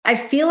I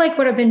feel like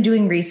what I've been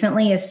doing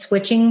recently is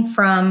switching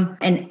from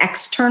an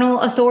external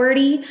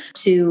authority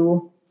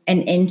to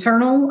an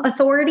internal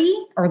authority,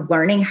 or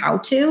learning how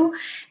to,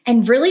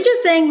 and really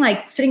just saying,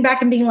 like, sitting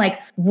back and being like,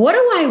 what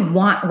do I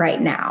want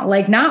right now?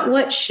 Like, not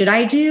what should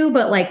I do,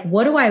 but like,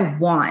 what do I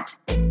want?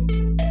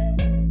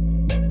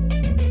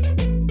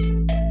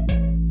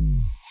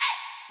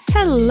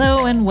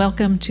 Hello and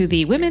welcome to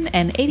the Women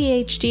and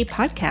ADHD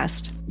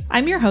podcast.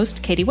 I'm your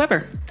host, Katie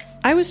Weber.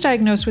 I was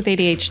diagnosed with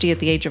ADHD at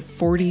the age of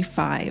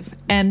 45,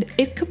 and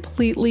it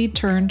completely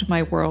turned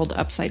my world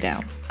upside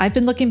down. I've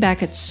been looking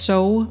back at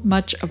so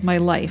much of my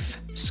life,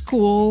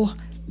 school,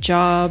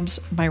 jobs,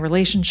 my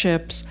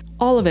relationships,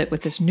 all of it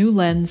with this new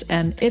lens,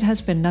 and it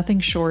has been nothing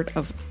short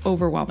of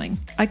overwhelming.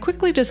 I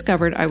quickly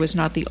discovered I was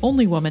not the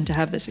only woman to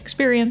have this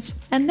experience,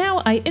 and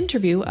now I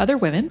interview other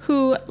women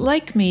who,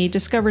 like me,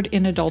 discovered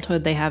in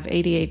adulthood they have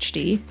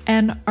ADHD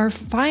and are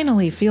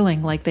finally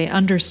feeling like they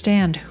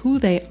understand who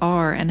they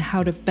are and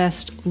how to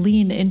best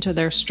lean into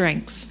their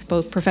strengths,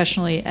 both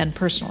professionally and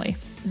personally.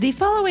 The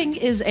following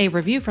is a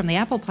review from the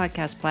Apple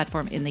Podcast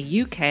platform in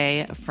the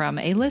UK from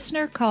a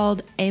listener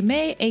called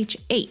Aimee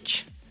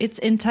HH. It's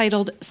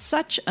entitled,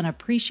 Such an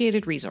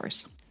Appreciated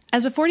Resource.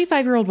 As a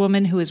 45-year-old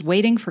woman who is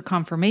waiting for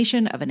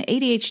confirmation of an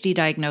ADHD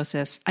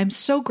diagnosis, I'm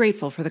so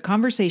grateful for the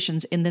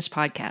conversations in this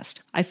podcast.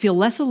 I feel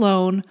less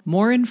alone,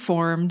 more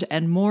informed,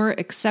 and more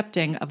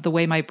accepting of the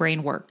way my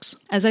brain works.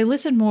 As I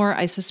listen more,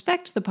 I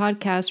suspect the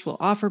podcast will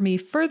offer me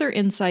further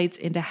insights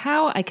into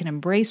how I can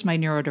embrace my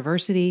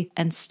neurodiversity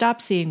and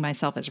stop seeing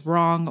myself as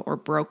wrong or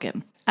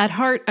broken. At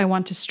heart, I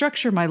want to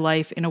structure my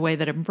life in a way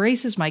that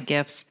embraces my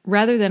gifts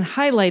rather than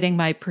highlighting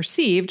my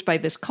perceived, by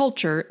this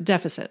culture,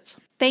 deficits.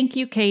 Thank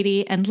you,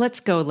 Katie, and let's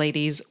go,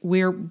 ladies.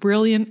 We're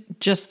brilliant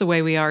just the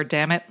way we are,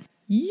 damn it.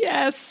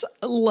 Yes,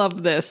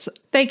 love this.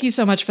 Thank you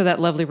so much for that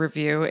lovely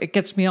review. It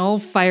gets me all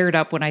fired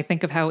up when I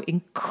think of how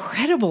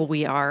incredible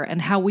we are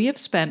and how we have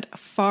spent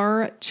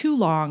far too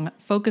long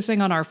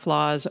focusing on our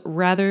flaws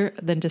rather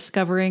than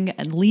discovering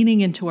and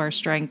leaning into our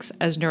strengths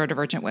as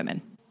neurodivergent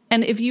women.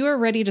 And if you are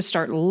ready to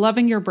start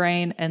loving your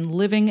brain and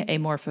living a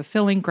more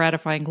fulfilling,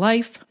 gratifying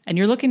life, and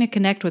you're looking to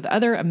connect with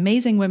other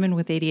amazing women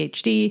with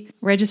ADHD,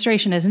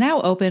 registration is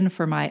now open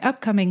for my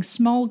upcoming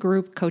small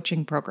group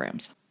coaching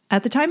programs.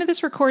 At the time of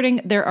this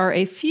recording, there are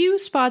a few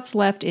spots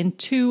left in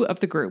 2 of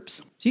the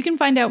groups. So you can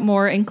find out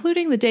more,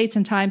 including the dates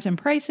and times and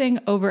pricing,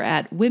 over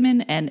at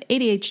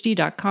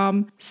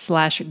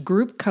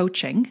womenandadhd.com/group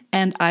coaching,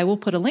 and I will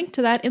put a link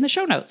to that in the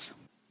show notes.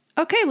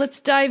 Okay, let's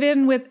dive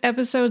in with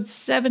episode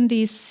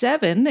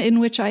 77, in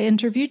which I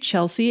interviewed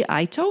Chelsea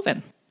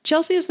Eitoven.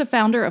 Chelsea is the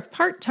founder of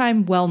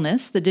Part-Time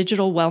Wellness, the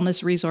digital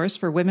wellness resource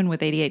for women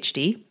with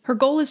ADHD. Her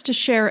goal is to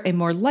share a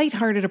more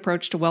lighthearted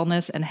approach to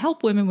wellness and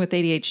help women with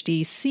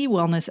ADHD see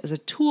wellness as a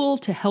tool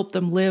to help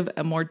them live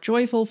a more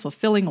joyful,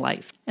 fulfilling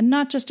life, and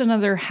not just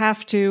another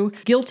have-to,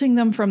 guilting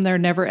them from their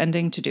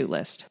never-ending to-do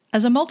list.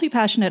 As a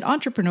multi-passionate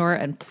entrepreneur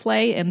and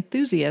play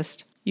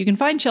enthusiast, you can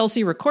find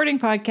Chelsea recording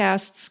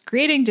podcasts,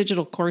 creating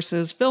digital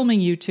courses,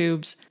 filming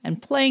YouTubes,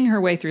 and playing her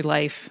way through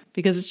life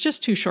because it's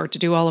just too short to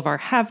do all of our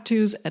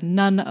have-tos and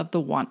none of the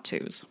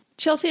want-tos.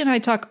 Chelsea and I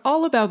talk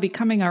all about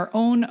becoming our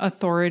own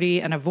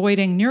authority and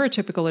avoiding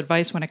neurotypical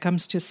advice when it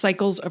comes to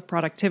cycles of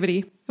productivity.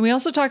 And we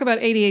also talk about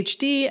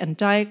ADHD and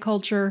diet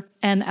culture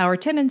and our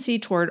tendency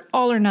toward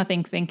all or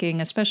nothing thinking,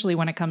 especially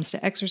when it comes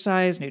to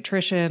exercise,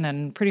 nutrition,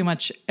 and pretty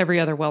much every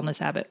other wellness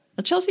habit.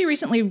 Well, Chelsea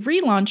recently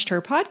relaunched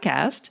her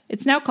podcast.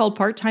 It's now called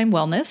Part-Time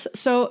Wellness,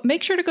 so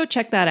make sure to go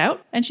check that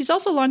out. And she's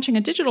also launching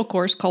a digital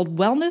course called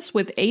Wellness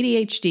with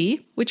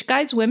ADHD, which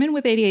guides women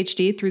with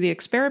ADHD through the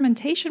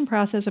experimentation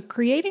process of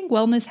creating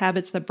wellness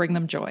habits that bring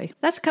them joy.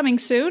 That's coming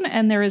soon,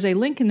 and there is a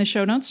link in the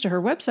show notes to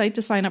her website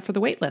to sign up for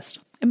the waitlist.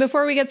 And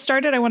before we get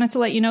started, I wanted to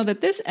let you know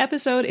that this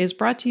episode is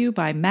brought to you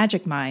by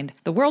Magic Mind,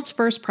 the world's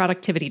first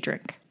productivity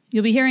drink.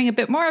 You'll be hearing a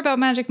bit more about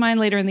Magic Mind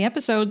later in the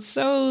episode,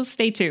 so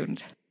stay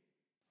tuned.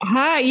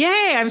 Hi,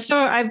 yay!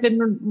 I've been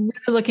really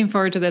looking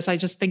forward to this. I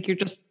just think you're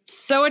just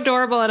so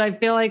adorable, and I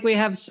feel like we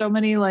have so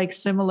many like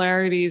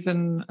similarities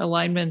and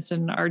alignments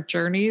in our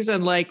journeys.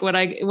 And like when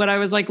I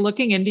was like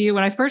looking into you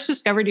when I first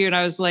discovered you, and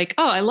I was like,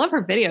 oh, I love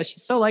her videos.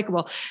 She's so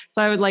likable.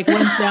 So I would like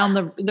went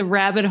down the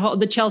rabbit hole,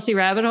 the Chelsea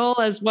rabbit hole,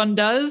 as one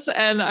does,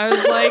 and I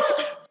was like.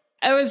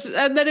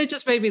 And then it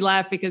just made me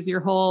laugh because the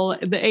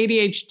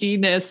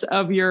ADHD-ness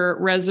of your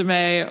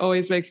resume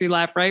always makes me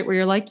laugh, right? Where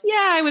you're like,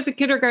 yeah, I was a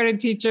kindergarten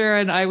teacher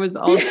and I was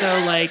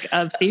also like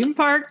a theme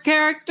park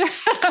character.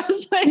 I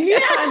was like,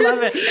 yes! Yeah, I love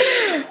it.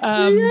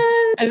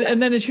 Yes.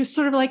 And then it's just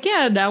sort of like,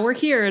 yeah, now we're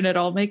here and it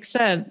all makes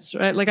sense,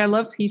 right? Like I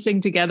love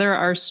piecing together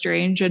our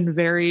strange and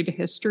varied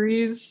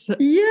histories.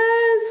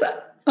 Yes.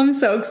 I'm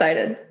so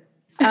excited.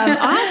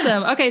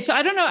 Awesome. Okay. So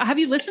I don't know. Have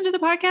you listened to the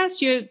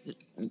podcast?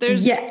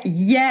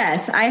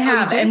 Yes, I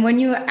have. And when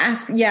you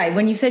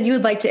when you said you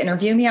would like to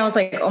interview me, I was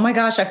like, oh my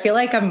gosh, I feel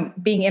like I'm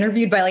being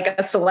interviewed by like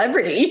a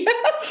celebrity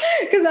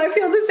because I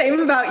feel the same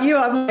about you.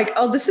 I'm like,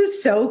 oh, this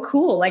is so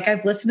cool. Like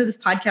I've listened to this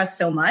podcast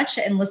so much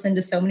and listened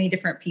to so many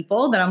different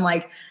people that I'm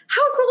like,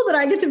 how cool that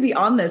I get to be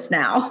on this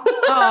now.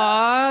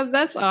 Aw,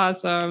 that's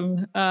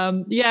awesome.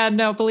 Yeah,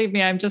 no, believe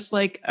me, I'm just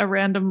like a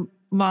random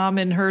mom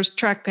in her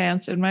track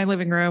pants in my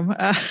living room.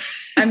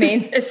 I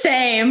mean,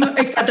 same,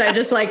 except I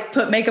just like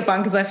put makeup on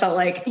because I felt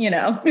like,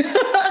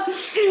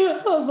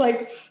 I was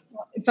like,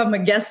 if I'm a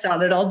guest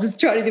on it, I'll just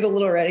try to get a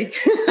little ready.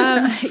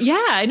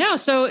 Yeah, I know.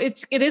 So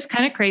it is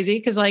kind of crazy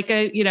because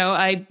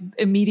I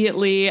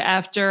immediately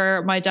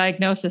after my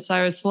diagnosis,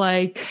 I was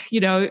like,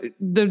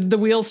 the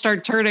wheels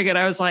start turning and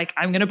I was like,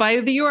 I'm going to buy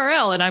the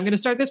URL and I'm going to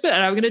start this bit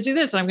and I'm going to do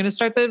this and I'm going to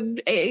start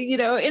the,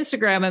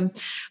 Instagram.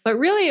 But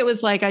really it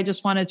was like, I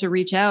just wanted to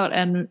reach out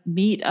and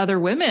meet other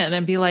women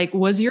and be like,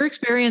 was your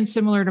experience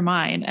similar to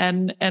mine?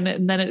 And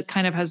then it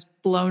kind of has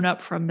blown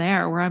up from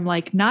there where I'm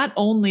like, not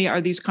only are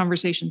these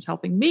conversations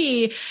helping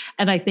me,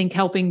 and I think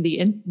helping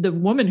the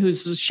woman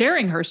who's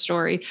sharing her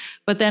story,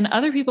 but then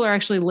other people are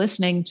actually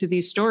listening to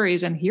these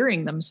stories and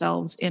hearing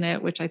themselves in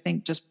it, which I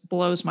think just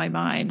blows my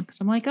mind.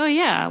 Because I'm like, oh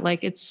yeah,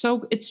 like it's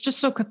just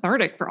so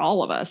cathartic for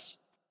all of us.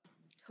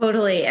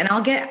 Totally. And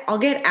I'll get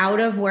out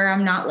of where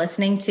I'm not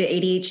listening to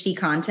ADHD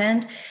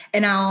content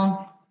and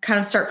I'll kind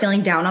of start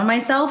feeling down on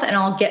myself and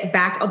I'll get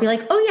back. I'll be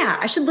like, oh yeah,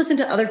 I should listen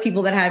to other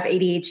people that have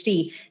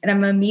ADHD. And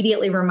I'm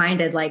immediately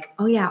reminded like,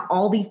 oh yeah,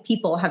 all these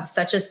people have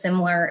such a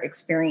similar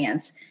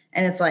experience.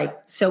 And it's like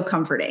so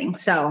comforting.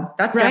 So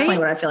that's definitely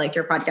what I feel like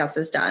your podcast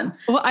has done.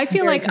 Well, I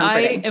feel like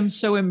comforting. I am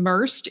so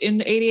immersed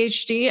in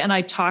ADHD and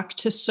I talk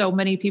to so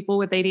many people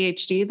with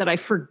ADHD that I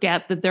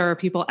forget that there are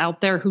people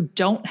out there who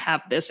don't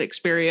have this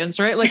experience,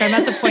 right? Like I'm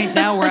at the point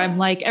now where I'm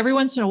like, every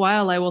once in a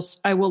while I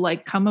will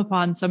like come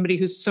upon somebody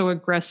who's so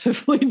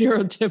aggressively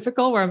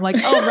neurotypical where I'm like,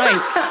 oh,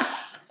 right.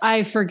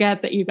 I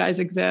forget that you guys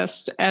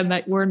exist and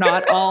that we're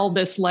not all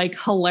this like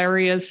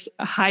hilarious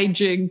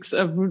hijinks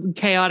of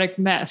chaotic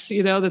mess,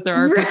 that there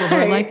are people who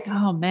are like,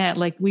 oh man,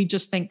 like we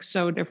just think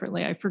so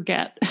differently. I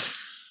forget.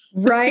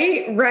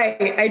 Right.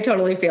 I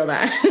totally feel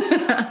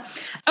that.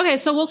 Okay.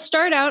 So we'll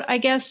start out, I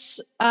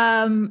guess.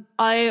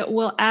 I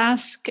will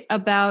ask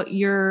about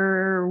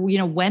your,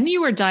 when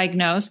you were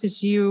diagnosed,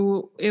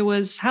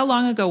 because how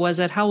long ago was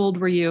it? How old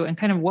were you? And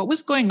kind of what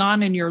was going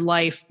on in your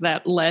life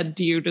that led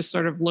you to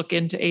sort of look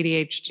into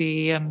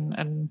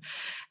ADHD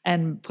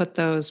and put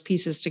those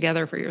pieces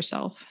together for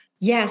yourself?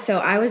 Yeah. So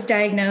I was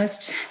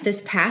diagnosed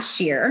this past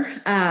year,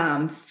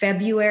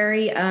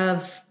 February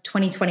of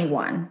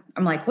 2021.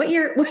 I'm like, what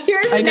year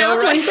is it now?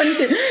 Right?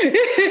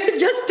 2022.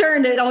 Just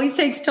turned. It always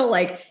takes till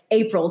like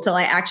April till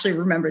I actually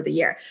remember the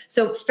year.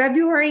 So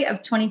February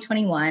of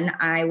 2021,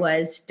 I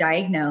was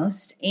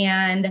diagnosed.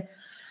 And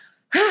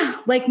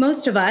like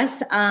most of us,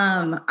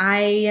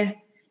 the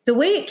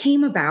way it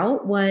came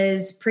about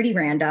was pretty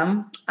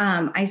random.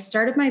 I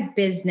started my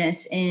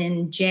business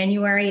in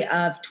January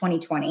of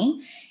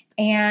 2020.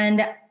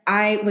 And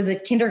I was a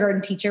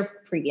kindergarten teacher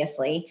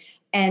previously.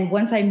 And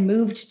once I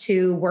moved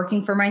to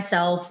working for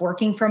myself,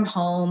 working from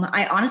home,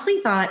 I honestly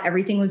thought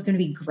everything was going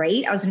to be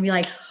great. I was going to be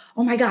like,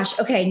 oh my gosh,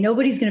 okay,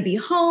 nobody's going to be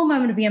home. I'm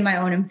going to be in my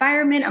own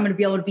environment. I'm going to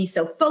be able to be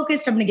so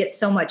focused. I'm going to get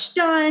so much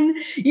done,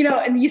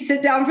 and you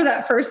sit down for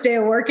that first day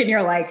of work and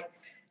you're like,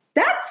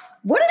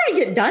 what did I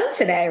get done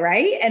today?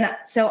 Right. And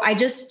so I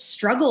just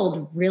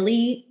struggled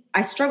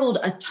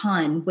a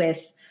ton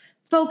with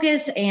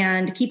focus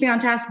and keeping on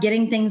task,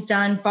 getting things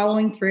done,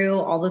 following through,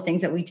 all the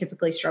things that we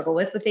typically struggle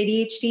with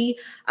ADHD,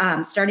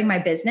 starting my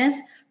business.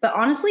 But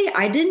honestly,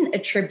 I didn't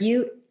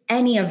attribute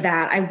any of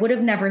that. I would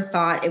have never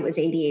thought it was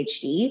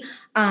ADHD.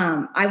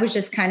 I was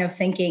just kind of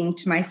thinking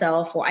to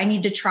myself, well, I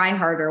need to try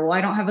harder. Well, I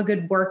don't have a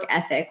good work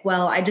ethic.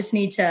 Well, I just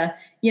need to,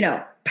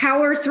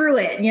 power through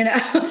it,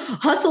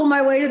 hustle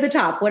my way to the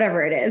top,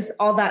 whatever it is,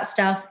 all that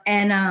stuff.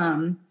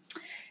 And,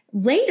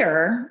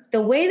 later,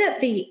 the way that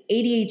the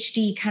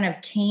ADHD kind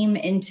of came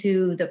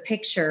into the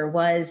picture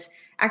was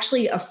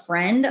actually a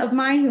friend of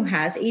mine who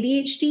has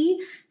ADHD.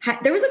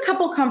 There was a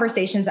couple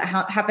conversations that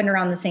happened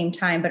around the same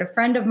time, but a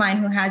friend of mine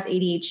who has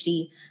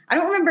ADHD, I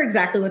don't remember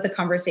exactly what the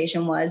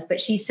conversation was, but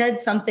she said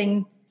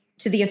something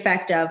to the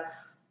effect of,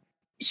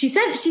 she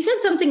said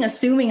something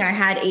assuming I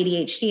had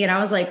ADHD. And I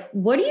was like,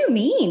 what do you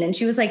mean? And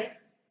she was like,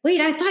 wait,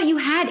 I thought you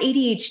had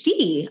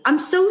ADHD. I'm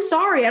so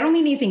sorry. I don't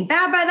mean anything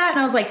bad by that. And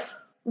I was like,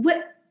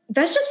 what?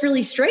 That's just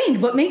really strange.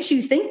 What makes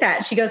you think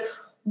that? She goes,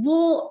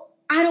 well,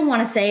 I don't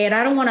want to say it.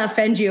 I don't want to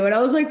offend you. And I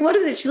was like, what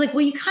is it? She's like,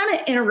 well, you kind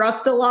of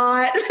interrupt a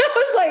lot. And I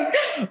was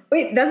like,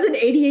 wait, that's an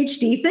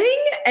ADHD thing?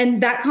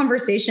 And that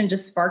conversation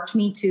just sparked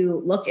me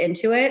to look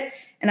into it.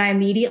 And I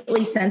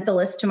immediately sent the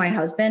list to my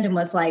husband and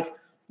was like,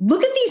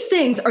 look at these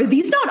things. Are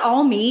these not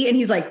all me? And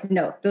he's like,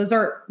 no,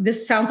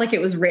 this sounds like it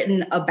was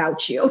written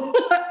about you.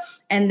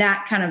 And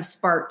that kind of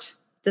sparked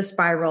the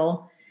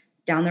spiral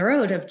down the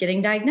road of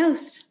getting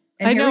diagnosed.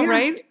 And I know,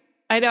 right?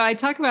 I know. I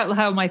talk about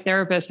how my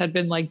therapist had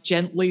been like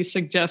gently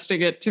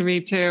suggesting it to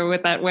me too,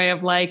 with that way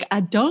of like,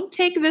 don't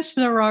take this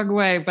the wrong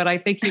way, but I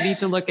think you need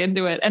to look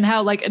into it. And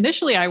how like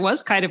initially I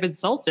was kind of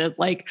insulted.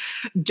 Like,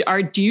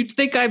 do you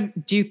think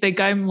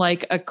I'm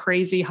like a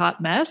crazy hot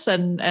mess?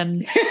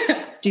 And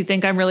do you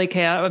think I'm really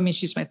chaotic? I mean,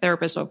 she's my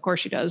therapist, so of course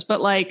she does. But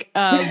like,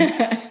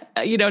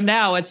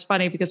 now it's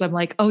funny because I'm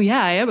like, oh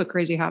yeah, I am a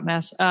crazy hot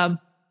mess.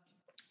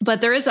 But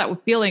there is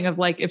that feeling of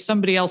like, if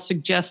somebody else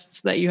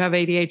suggests that you have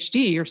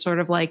ADHD, you're sort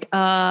of like,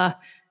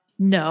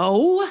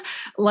 no,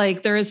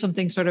 like there is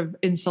something sort of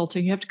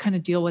insulting. You have to kind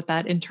of deal with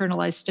that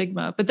internalized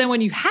stigma. But then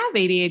when you have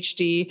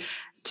ADHD,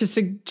 to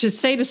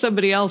say to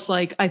somebody else,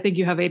 like, I think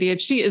you have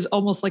ADHD is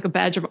almost like a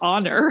badge of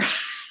honor.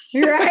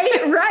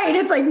 Right.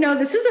 It's like, no,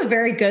 this is a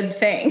very good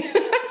thing.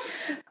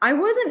 I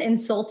wasn't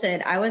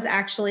insulted. I was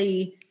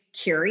actually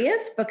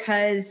curious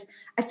because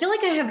I feel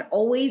like I have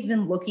always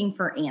been looking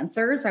for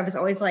answers. I was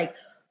always like,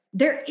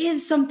 there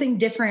is something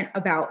different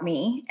about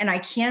me and I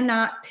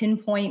cannot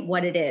pinpoint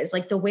what it is.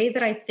 Like the way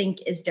that I think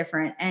is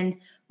different. And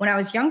when I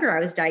was younger, I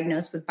was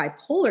diagnosed with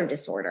bipolar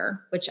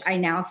disorder, which I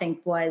now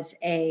think was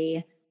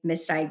a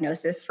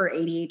misdiagnosis for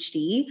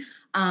ADHD.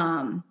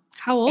 How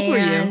old were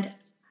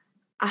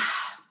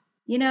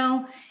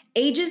you?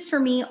 Ages for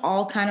me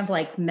all kind of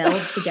like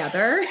meld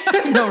together.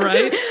 No,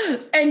 right?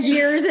 And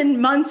years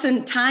and months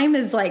and time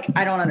is like,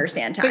 I don't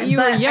understand time. But you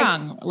were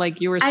young,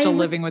 like you were still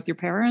living with your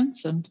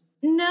parents and...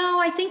 No,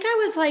 I think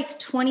I was like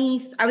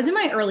 20. I was in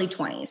my early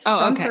 20s. Oh,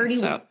 so I'm okay.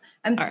 30.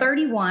 I'm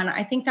 31.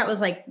 I think that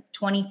was like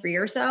 23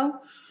 or so.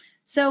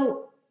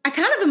 So I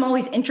kind of am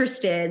always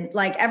interested,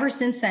 like ever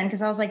since then,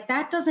 because I was like,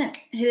 that doesn't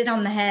hit it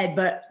on the head,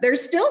 but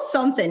there's still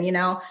something,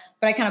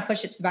 but I kind of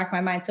push it to the back of my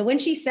mind. So when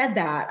she said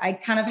that, I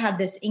kind of had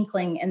this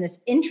inkling and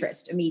this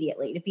interest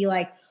immediately to be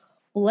like,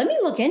 well, let me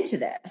look into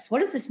this.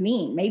 What does this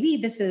mean? Maybe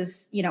this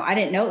is, I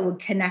didn't know it would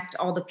connect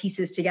all the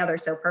pieces together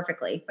so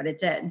perfectly, but it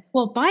did.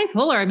 Well,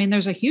 bipolar, I mean,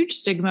 there's a huge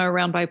stigma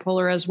around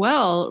bipolar as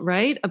well,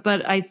 right?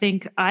 But I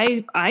think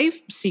I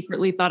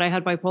secretly thought I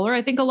had bipolar.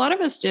 I think a lot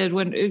of us did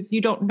when you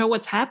don't know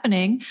what's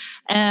happening.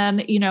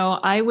 And,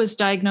 I was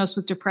diagnosed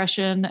with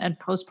depression and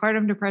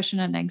postpartum depression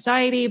and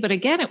anxiety. But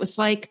again, it was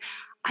like,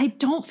 I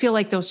don't feel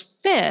like those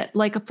fit.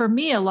 Like for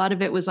me, a lot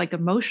of it was like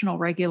emotional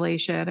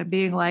regulation and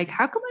being like,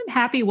 how come I'm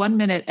happy 1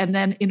 minute and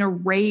then in a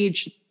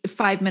rage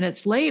 5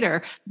 minutes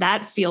later?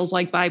 That feels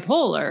like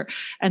bipolar.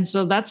 And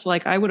so that's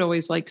like, I would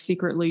always like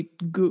secretly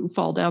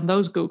fall down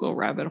those Google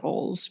rabbit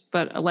holes,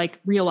 but like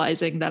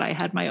realizing that I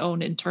had my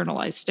own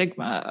internalized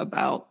stigma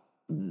about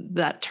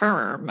that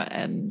term.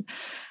 And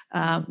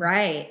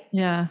right.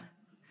 Yeah.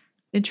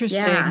 Interesting.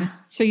 Yeah.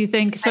 So you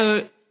think,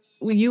 so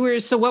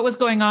what was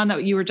going on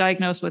that you were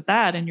diagnosed with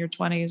that in your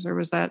 20s, or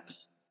was that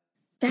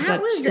too,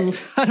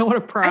 I don't want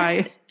to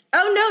pry.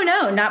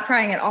 No, not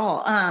prying at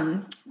all.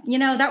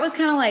 That was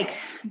kind of like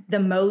the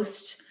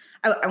most,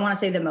 I want to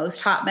say the most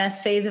hot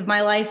mess phase of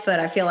my life, but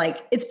I feel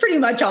like it's pretty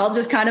much all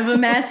just kind of a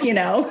mess,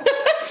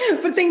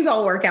 but things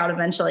all work out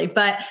eventually.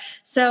 But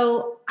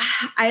so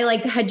I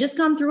like had just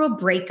gone through a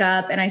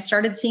breakup and I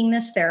started seeing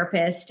this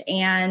therapist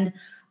and,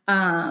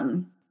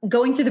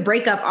 going through the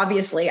breakup,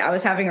 obviously, I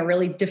was having a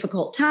really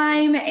difficult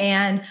time.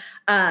 And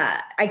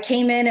I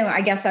came in and I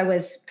guess I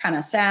was kind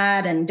of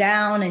sad and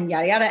down and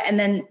yada, yada. And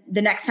then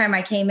the next time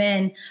I came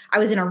in, I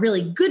was in a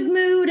really good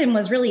mood and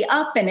was really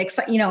up and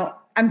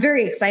I'm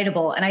very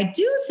excitable. And I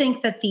do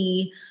think that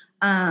the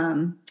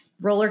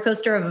roller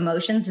coaster of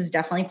emotions is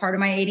definitely part of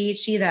my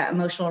ADHD. That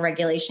emotional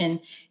regulation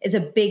is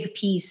a big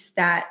piece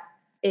a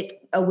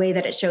way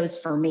that it shows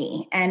for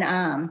me.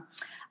 And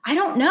I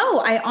don't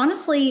know.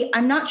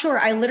 I'm not sure.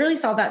 I literally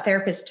saw that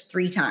therapist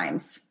 3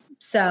 times.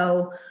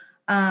 So,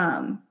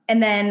 and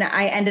then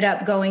I ended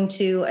up going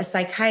to a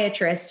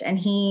psychiatrist and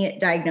he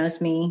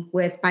diagnosed me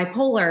with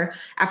bipolar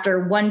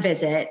after 1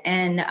 visit.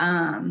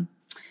 And,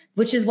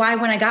 which is why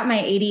when I got my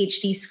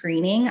ADHD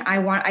screening,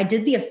 I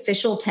did the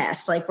official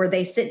test, like where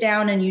they sit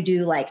down and you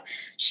do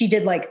she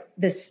did like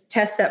this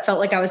test that felt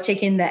like I was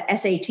taking the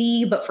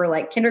SAT, but for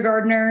like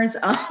kindergartners.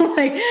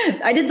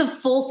 I did the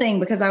full thing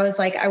because I was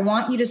like, I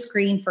want you to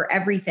screen for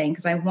everything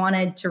because I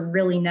wanted to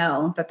really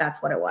know that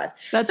that's what it was.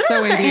 That's so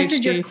ADHD. That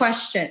answered your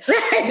question.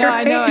 No,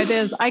 I know it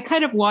is. I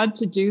kind of want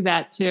to do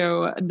that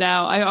too.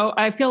 Now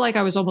I feel like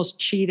I was almost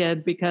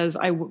cheated because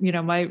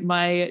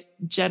my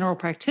general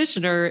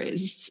practitioner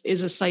is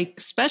a psych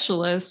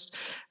specialist.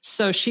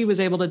 So she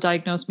was able to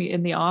diagnose me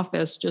in the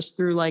office just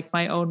through like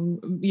my own,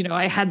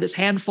 I had this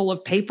handful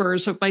of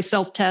papers of my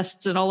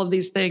self-tests and all of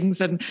these things.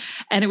 And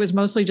it was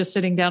mostly just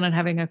sitting down and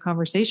having a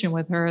conversation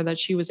with her that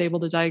she was able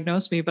to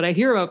diagnose me. But I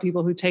hear about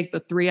people who take the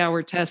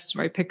 3-hour tests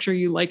where I picture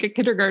you like a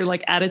kindergarten,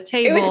 like at a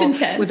table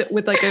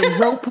with like a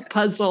rope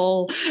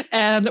puzzle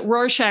and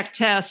Rorschach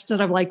test.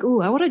 And I'm like,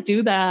 ooh, I want to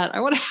do that.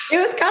 It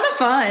was kind of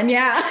fun.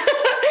 Yeah.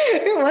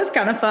 It was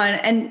kind of fun.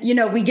 And,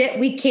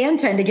 we can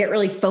tend to get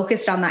really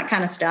focused on that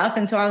kind of stuff.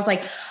 And so I was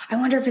like, I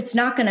wonder if it's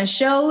not going to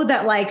show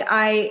that like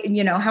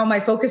how my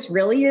focus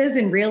really is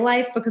in real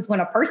life, because when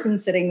a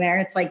person's sitting there,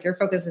 it's like your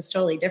focus is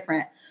totally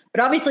different.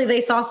 But obviously they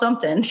saw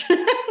something.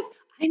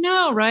 I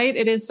know, right?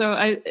 It is so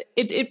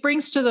it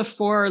brings to the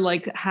fore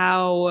like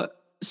how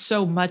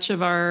so much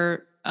of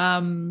our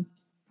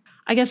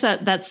I guess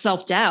that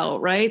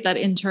self-doubt, right? That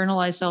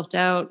internalized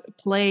self-doubt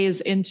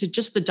plays into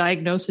just the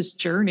diagnosis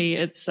journey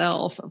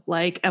itself of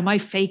like, am I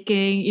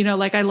faking? You know,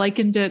 like I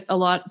likened it a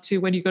lot to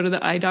when you go to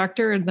the eye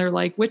doctor and they're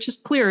like, which is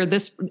clearer,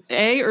 this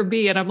A or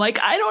B? And I'm like,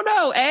 I don't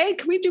know. A,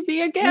 can we do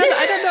B again?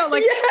 I don't know.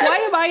 Like, yes. Why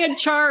am I in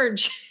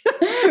charge?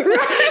 Right?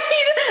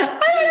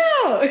 I don't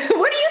know.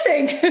 What do you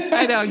think?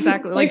 I know,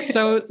 exactly. Like,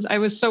 so I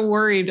was so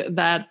worried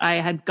that I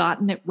had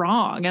gotten it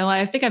wrong. And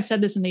I think I've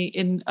said this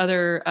in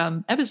other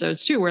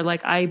episodes too, where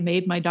like I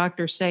made my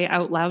doctor say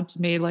out loud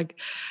to me, like,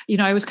 you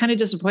know, I was kind of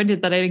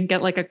disappointed that I didn't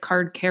get like a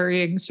card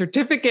carrying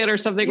certificate or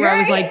something where I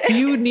was like,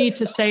 you need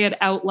to say it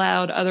out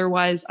loud.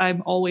 Otherwise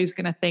I'm always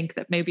going to think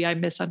that maybe I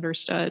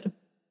misunderstood.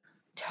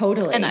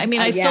 Totally. And I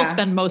mean, I still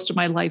spend most of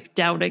my life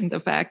doubting the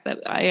fact that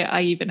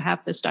I even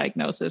have this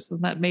diagnosis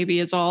and that maybe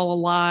it's all a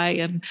lie.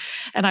 And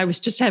I was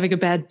just having a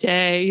bad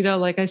day, you know,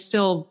 like I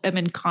still am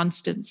in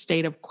constant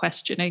state of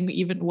questioning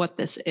even what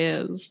this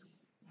is.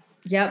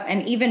 Yep.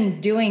 And even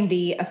doing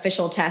the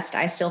official test,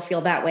 I still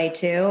feel that way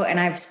too. And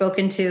I've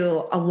spoken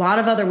to a lot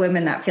of other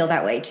women that feel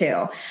that way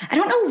too. I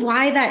don't know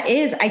why that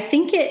is. I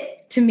think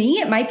to me,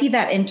 it might be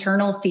that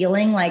internal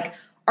feeling like,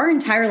 our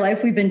entire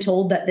life, we've been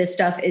told that this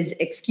stuff is an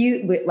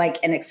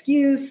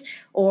excuse,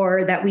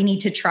 or that we need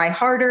to try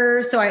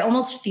harder. So I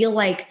almost feel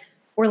like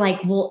we're like,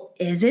 well,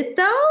 is it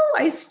though?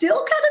 I still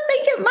kind of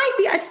think it might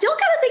be. I still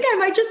kind of think I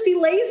might just be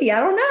lazy. I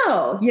don't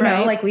know. You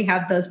know, like we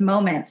have those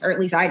moments, or at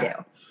least I do.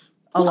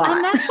 A lot.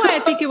 And that's why I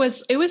think it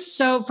was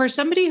so, for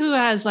somebody who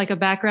has like a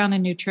background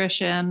in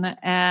nutrition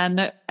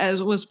and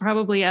was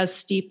probably as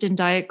steeped in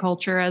diet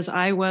culture as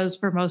I was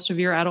for most of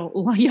your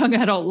young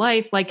adult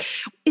life, like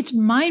it's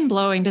mind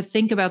blowing to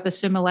think about the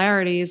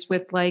similarities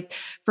with like,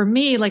 for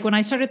me, like when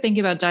I started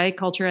thinking about diet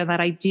culture and that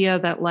idea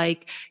that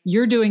like,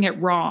 you're doing it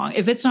wrong.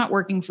 If it's not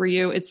working for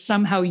you, it's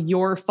somehow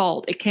your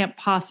fault. It can't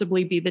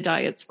possibly be the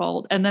diet's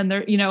fault. And then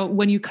there, you know,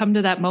 when you come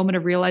to that moment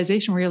of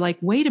realization where you're like,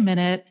 wait a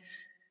minute,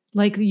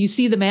 like you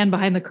see the man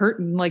behind the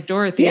curtain, like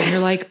Dorothy, yes. And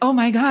you're like, oh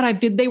my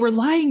God, they were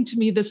lying to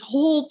me this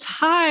whole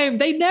time.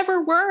 They never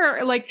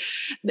were. Like,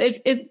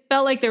 it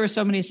felt like there were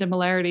so many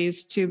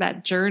similarities to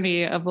that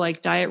journey of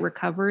like diet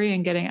recovery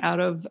and getting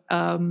out of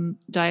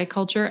diet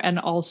culture. And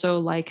also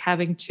like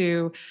having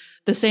to,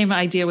 the same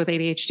idea with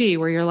ADHD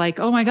where you're like,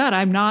 oh my God,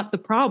 I'm not the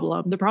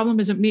problem. The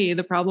problem isn't me.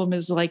 The problem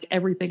is like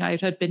everything I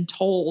had been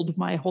told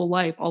my whole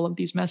life, all of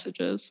these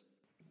messages.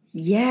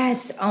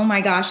 Yes. Oh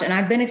my gosh. And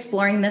I've been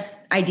exploring this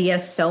idea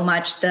so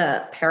much,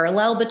 the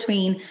parallel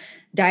between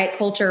diet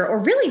culture, or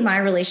really my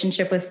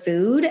relationship with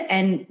food,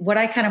 and what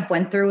I kind of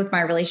went through with my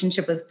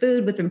relationship with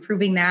food, with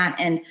improving that.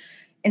 And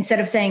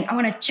instead of saying, I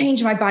want to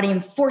change my body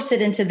and force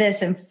it into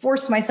this and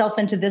force myself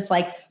into this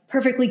like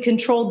perfectly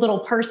controlled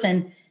little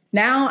person,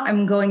 now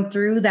I'm going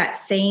through that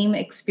same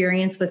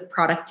experience with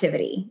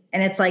productivity.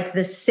 And it's like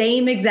the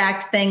same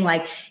exact thing.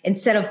 Like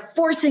instead of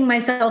forcing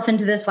myself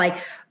into this, like,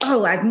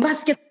 oh, I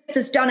must get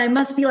this done, I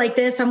must be like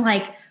this, I'm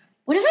like,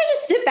 what if I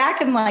just sit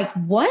back and like,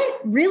 what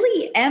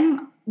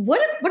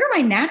are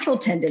my natural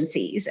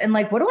tendencies? And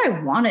like, what do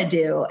I want to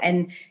do?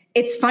 And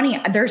it's funny,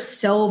 there's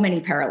so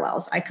many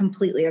parallels. I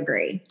completely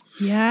agree.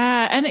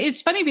 Yeah. And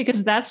it's funny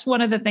because that's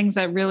one of the things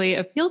that really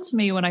appealed to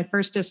me when I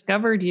first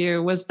discovered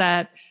you, was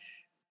that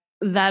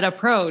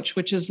approach,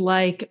 which is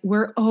like,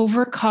 we're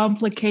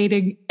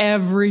overcomplicating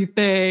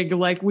everything.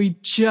 Like we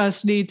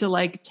just need to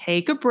like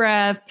take a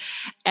breath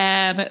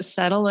and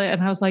settle it.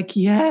 And I was like,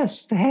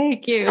 yes,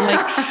 thank you.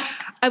 Like,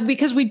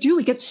 because we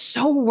get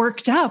so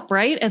worked up,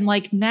 right? And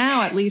like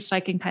now at least I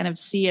can kind of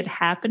see it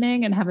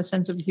happening and have a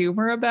sense of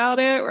humor about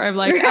it, where I'm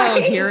like, right.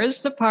 Oh, here is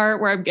the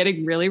part where I'm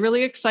getting really,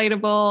 really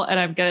excitable and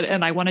I'm good.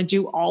 And I want to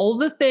do all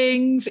the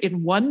things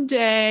in one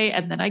day.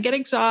 And then I get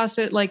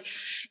exhausted. Like,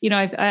 you know,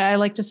 I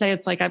like to say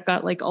it's like, I've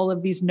got like all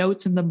of these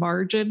notes in the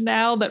margin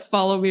now that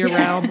follow me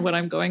around when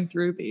I'm going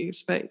through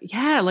these. But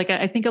yeah, like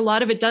I think a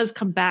lot of it does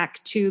come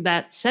back to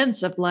that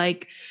sense of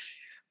like,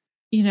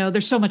 you know,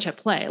 there's so much at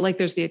play. Like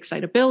there's the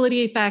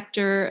excitability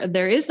factor.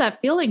 There is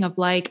that feeling of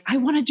like, I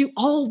want to do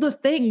all the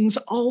things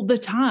all the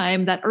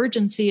time, that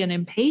urgency and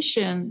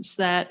impatience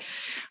that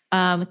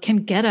can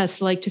get us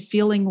like to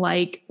feeling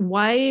like,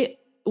 why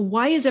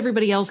is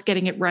everybody else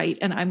getting it right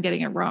and I'm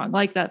getting it wrong?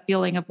 Like that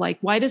feeling of like,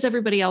 why does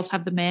everybody else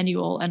have the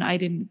manual and I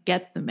didn't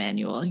get the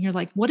manual? And you're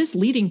like, what is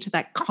leading to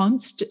that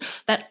constant,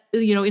 that,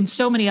 you know, in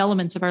so many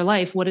elements of our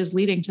life, what is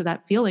leading to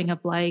that feeling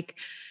of like,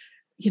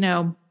 you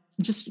know,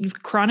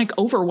 just chronic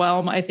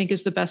overwhelm, I think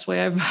is the best way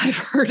I've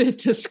heard it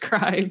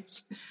described.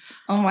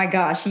 Oh my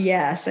gosh,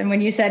 yes. And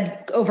when you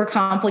said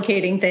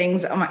overcomplicating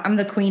things, I'm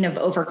the queen of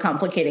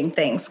overcomplicating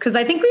things because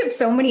I think we have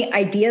so many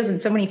ideas and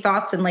so many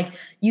thoughts. And like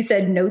you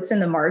said, notes in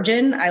the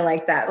margin. I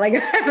like that. Like I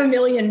have a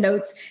million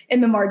notes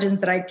in the margins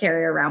that I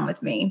carry around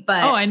with me.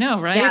 But I know,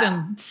 right?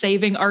 Yeah. And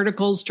saving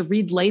articles to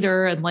read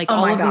later and like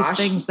all of these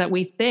things that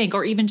we think,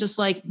 or even just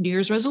like New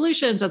Year's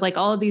resolutions and like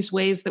all of these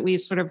ways that we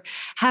sort of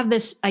have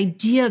this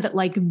idea that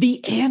like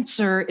the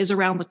answer is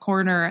around the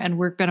corner and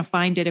we're going to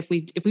find it if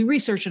we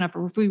research enough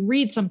or if we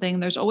read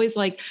something. There's always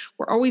like,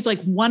 we're always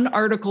like one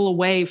article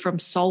away from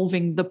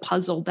solving the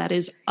puzzle that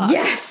is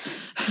us.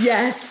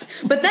 Yes.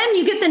 But then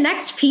you get the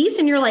next piece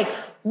and you're like,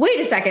 wait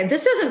a second,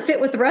 this doesn't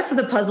fit with the rest of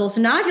the puzzle.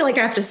 So now I feel like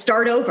I have to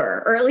start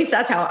over, or at least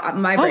that's how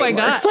my brain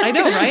works. God. I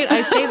know, right?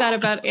 I say that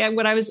about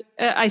when I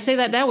say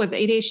that now with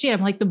ADHD.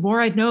 I'm like, the more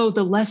I know,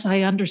 the less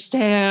I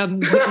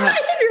understand.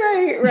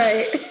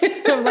 Right.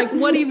 I'm like,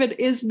 what even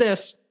is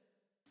this?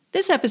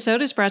 This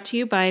episode is brought to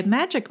you by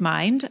Magic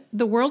Mind,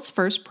 the world's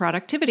first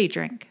productivity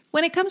drink.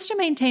 When it comes to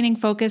maintaining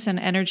focus and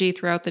energy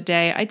throughout the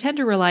day, I tend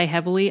to rely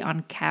heavily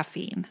on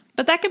caffeine.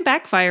 But that can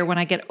backfire when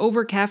I get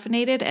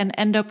over-caffeinated and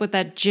end up with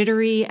that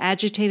jittery,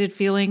 agitated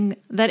feeling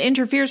that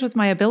interferes with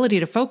my ability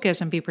to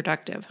focus and be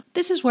productive.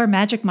 This is where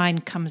Magic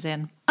Mind comes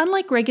in.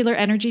 Unlike regular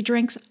energy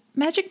drinks,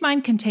 Magic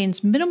Mind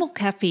contains minimal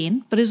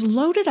caffeine, but is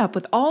loaded up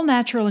with all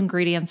natural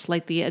ingredients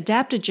like the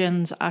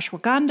adaptogens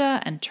ashwagandha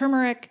and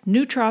turmeric,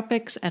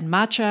 nootropics, and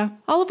matcha,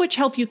 all of which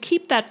help you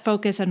keep that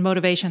focus and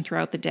motivation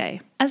throughout the day.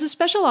 As a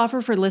special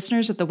offer for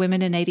listeners of the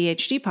Women in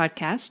ADHD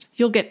podcast,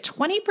 you'll get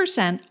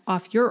 20%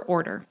 off your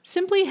order.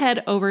 Simply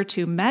head over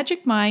to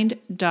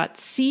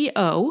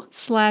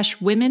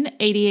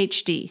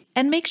magicmind.co/womenadhd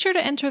and make sure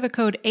to enter the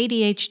code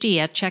ADHD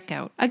at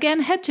checkout.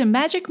 Again, head to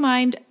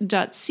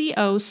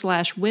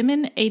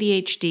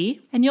magicmind.co/womenadhd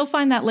and you'll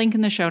find that link in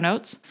the show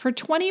notes for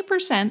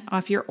 20%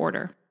 off your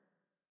order.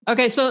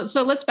 Okay, so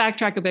let's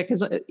backtrack a bit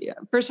because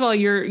first of all,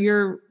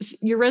 your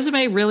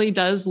resume really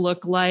does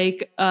look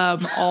like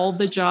all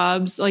the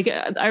jobs. Like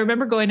I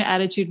remember going to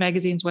Attitude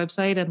Magazine's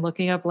website and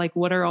looking up like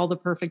what are all the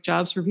perfect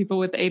jobs for people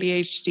with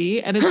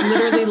ADHD, and it's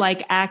literally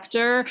like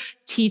actor,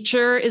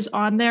 teacher is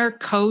on there,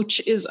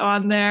 coach is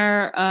on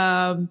there.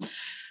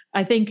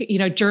 I think,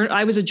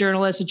 I was a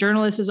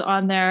journalist is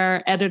on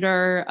there,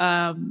 editor.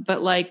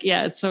 But like,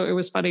 yeah, so it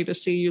was funny to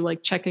see you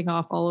like checking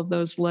off all of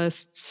those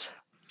lists.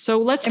 So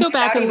let's go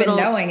back a little,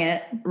 even knowing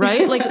it,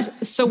 right? Like,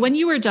 so when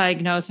you were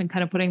diagnosed and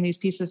kind of putting these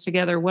pieces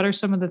together, what are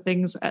some of the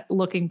things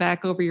looking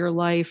back over your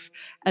life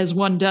as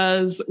one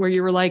does, where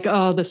you were like,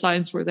 oh, the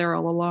signs were there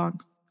all along?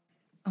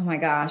 Oh my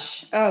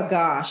gosh. Oh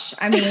gosh.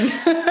 I mean,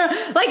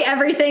 like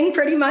everything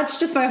pretty much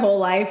just my whole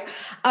life.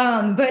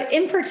 But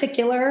in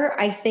particular,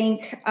 I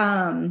think,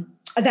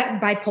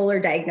 that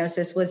bipolar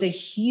diagnosis was a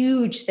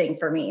huge thing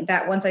for me,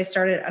 that once I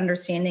started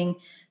understanding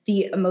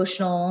the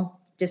emotional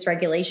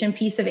dysregulation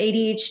piece of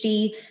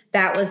ADHD,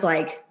 that was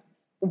like,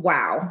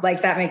 wow,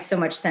 like that makes so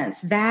much sense.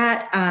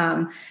 That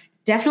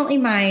definitely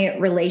my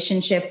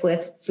relationship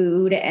with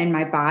food and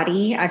my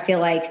body. I feel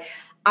like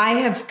I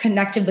have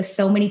connected with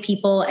so many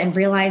people and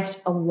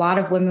realized a lot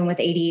of women with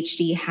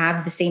ADHD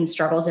have the same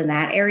struggles in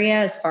that area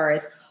as far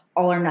as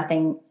all or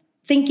nothing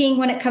thinking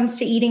when it comes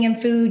to eating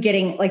and food,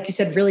 getting, like you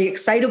said, really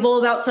excitable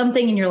about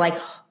something and you're like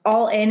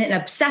all in and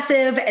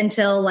obsessive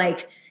until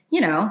like,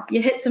 you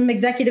hit some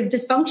executive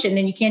dysfunction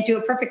and you can't do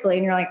it perfectly.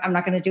 And you're like, I'm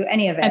not going to do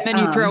any of it. And then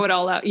you throw it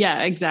all out.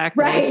 Yeah,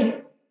 exactly.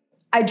 Right.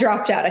 I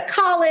dropped out of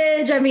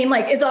college. I mean,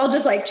 like, it's all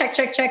just like, check.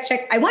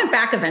 I went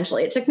back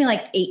eventually. It took me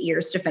like 8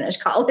 years to finish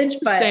college,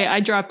 but I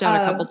dropped out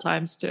a couple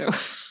times too.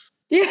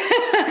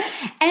 Yeah.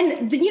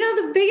 And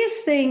the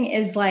biggest thing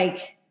is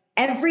like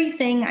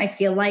everything I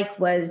feel like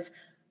was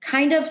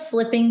kind of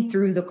slipping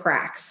through the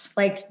cracks,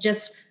 like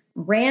just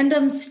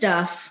random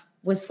stuff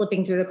was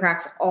slipping through the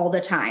cracks all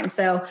the time.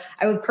 So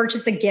I would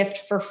purchase a gift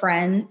for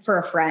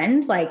a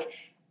friend, like,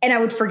 and I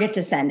would forget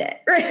to send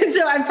it. Right?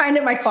 So I'd find it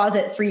in my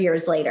closet 3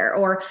 years later,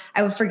 or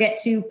I would forget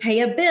to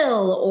pay a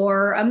bill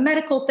or a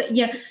medical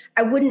thing.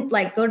 I wouldn't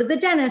like go to the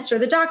dentist or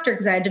the doctor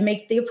because I had to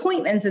make the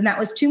appointments and that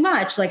was too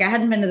much. Like I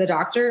hadn't been to the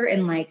doctor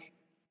in like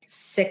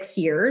 6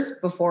 years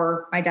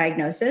before my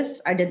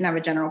diagnosis. I didn't have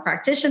a general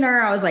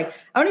practitioner. I was like,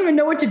 I don't even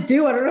know what to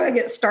do. I don't know how to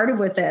get started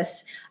with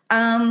this.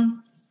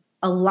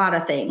 A lot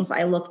of things.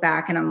 I look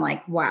back and I'm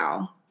like,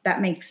 wow,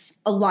 that makes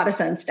a lot of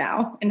sense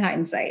now in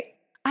hindsight.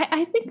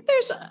 I think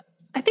there's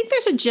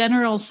a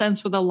general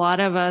sense with a lot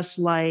of us,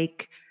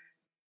 like,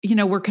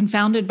 we're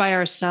confounded by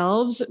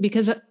ourselves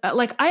because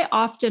like I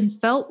often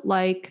felt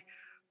like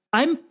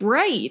I'm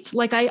bright.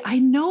 Like I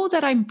know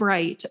that I'm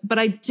bright, but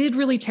I did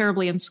really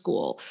terribly in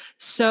school.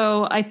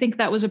 So I think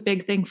that was a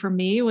big thing for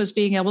me, was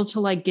being able to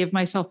like give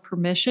myself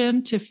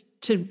permission to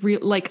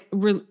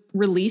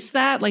release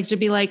that, like to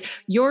be like,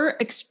 your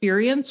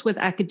experience with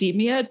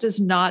academia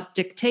does not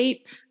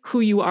dictate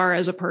who you are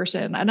as a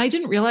person. And I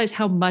didn't realize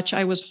how much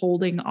I was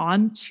holding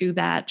on to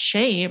that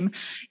shame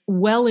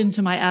well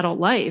into my adult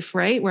life,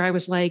 right? Where I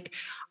was like,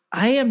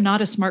 I am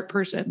not a smart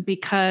person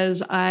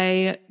because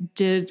I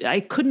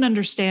couldn't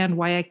understand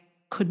why I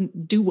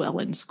couldn't do well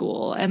in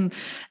school. And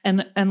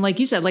like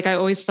you said, like I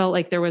always felt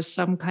like there was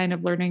some kind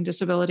of learning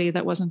disability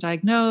that wasn't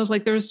diagnosed.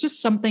 Like there was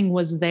just something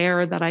was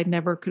there that I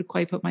never could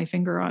quite put my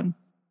finger on.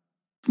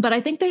 But I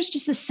think there's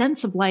just this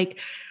sense of like,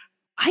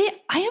 I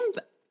am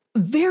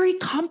very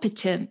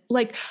competent.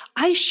 Like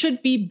I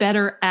should be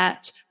better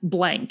at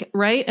blank.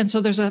 Right. And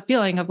so there's a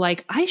feeling of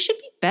like, I should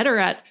be better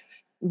at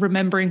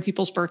remembering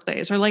people's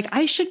birthdays, or like,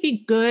 I should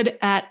be good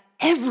at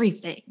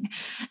everything.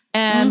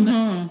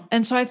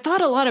 And so I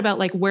thought a lot about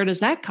like, where does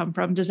that come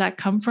from? Does that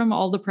come from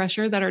all the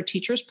pressure that our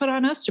teachers put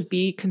on us to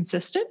be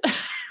consistent,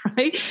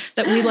 right?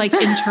 That we like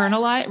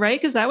internalize, right?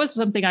 Because that was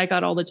something I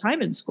got all the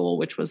time in school,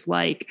 which was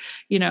like,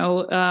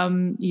 you're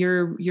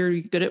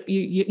good at,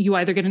 you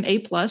either get an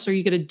A+ or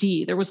you get a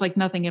D. There was like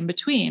nothing in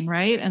between,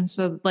 right? And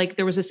so like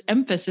there was this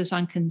emphasis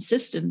on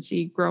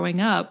consistency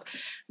growing up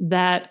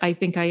that I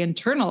think I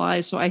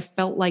internalized. So I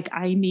felt like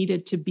I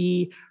needed to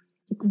be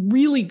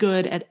really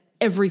good at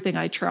everything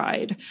I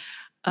tried.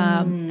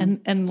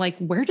 And like,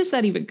 where does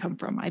that even come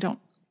from? I don't,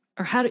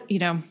 or how do,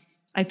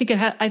 I think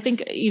I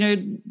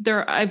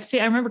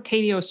remember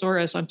Katie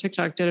Osoris on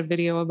TikTok did a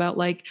video about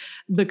like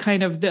the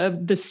kind of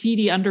the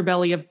seedy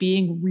underbelly of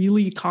being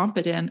really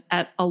competent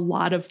at a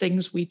lot of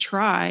things we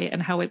try,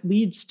 and how it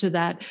leads to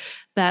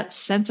that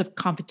sense of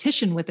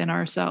competition within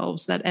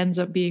ourselves that ends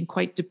up being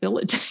quite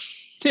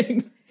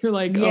debilitating. You're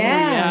like,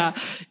 yes.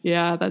 Oh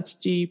yeah, that's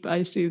deep.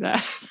 I see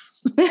that.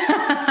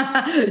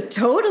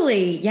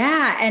 Totally.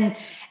 Yeah.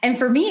 And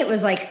for me, it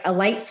was like a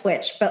light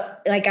switch,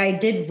 but like I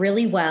did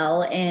really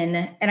well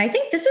and I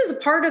think this is a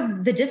part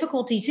of the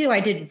difficulty too. I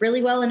did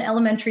really well in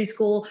elementary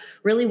school,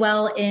 really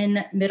well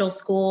in middle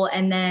school.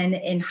 And then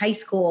in high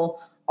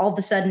school, all of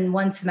a sudden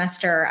one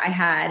semester I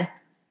had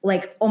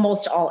like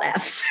almost all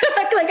F's.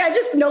 Like I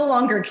just no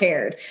longer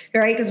cared,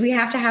 right? Because we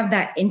have to have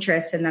that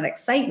interest and that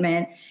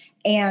excitement.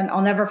 And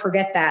I'll never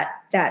forget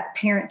that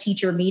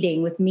parent-teacher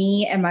meeting with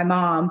me and my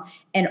mom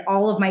and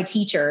all of my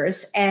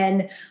teachers.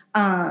 And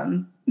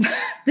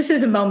this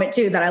is a moment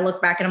too that I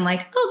look back and I'm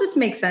like, oh, this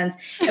makes sense.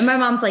 And my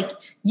mom's like,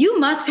 you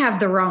must have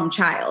the wrong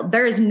child.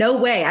 There is no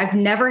way. I've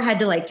never had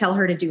to like tell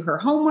her to do her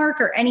homework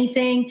or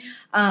anything.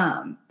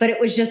 But it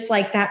was just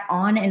like that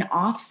on and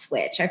off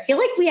switch. I feel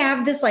like we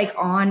have this like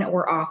on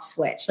or off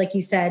switch. Like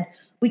you said,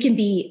 we can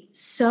be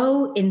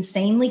so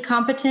insanely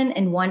competent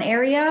in one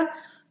area,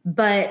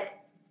 but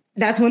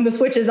that's when the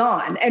switch is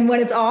on. And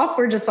when it's off,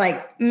 we're just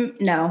like,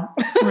 no,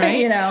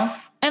 right.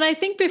 And I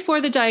think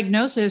before the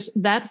diagnosis,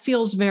 that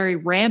feels very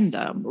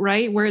random,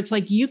 right? Where it's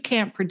like, you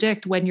can't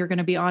predict when you're going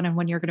to be on and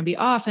when you're going to be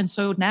off. And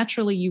so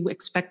naturally you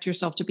expect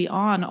yourself to be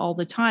on all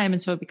the time.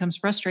 And so it becomes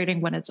frustrating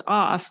when it's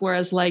off.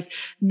 Whereas like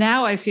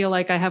now I feel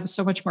like I have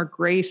so much more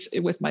grace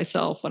with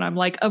myself when I'm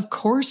like, of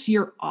course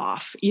you're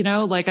off,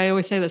 like I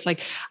always say this, like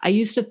I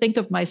used to think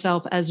of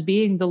myself as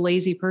being the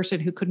lazy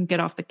person who couldn't get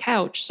off the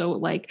couch. So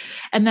like,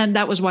 and then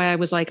that was why I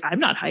was like, I'm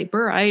not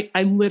hyper. I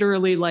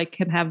literally like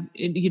can have,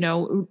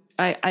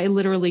 I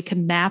literally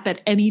can nap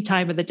at any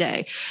time of the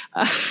day.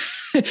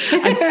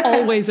 I'm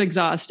always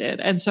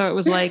exhausted. And so it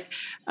was like,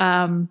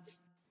 I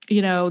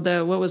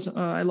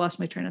lost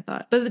my train of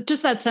thought, but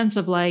just that sense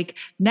of like,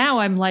 now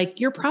I'm like,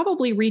 you're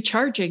probably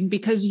recharging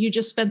because you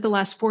just spent the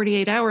last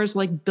 48 hours,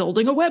 like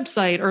building a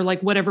website or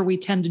like whatever we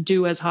tend to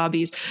do as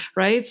hobbies.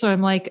 Right. So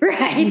I'm like,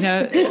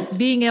 right.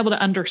 Being able to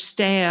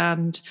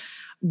understand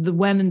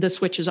when the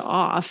switch is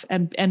off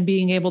and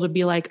being able to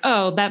be like,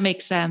 oh, that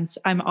makes sense.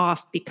 I'm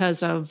off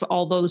because of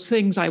all those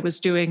things I was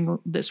doing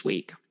this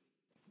week.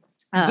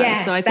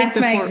 Yes, so I think that's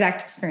my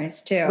exact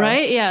experience too.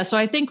 Right. Yeah. So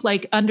I think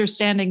like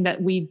understanding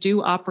that we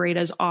do operate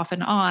as off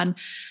and on,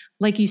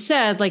 like you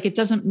said, like it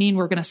doesn't mean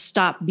we're going to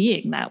stop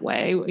being that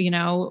way.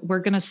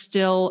 We're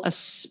still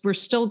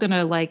going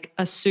to like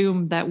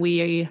assume that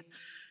we,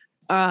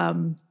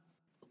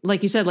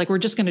 like you said, like we're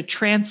just going to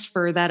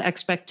transfer that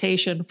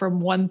expectation from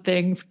one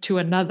thing to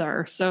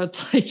another. So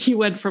it's like you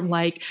went from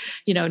like,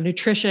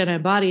 nutrition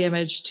and body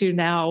image to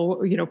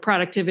now,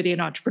 productivity and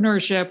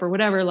entrepreneurship or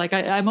whatever. Like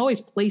I'm always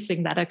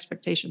placing that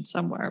expectation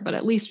somewhere, but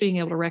at least being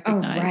able to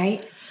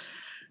recognize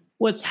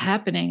what's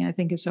happening, I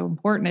think is so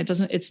important.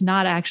 It's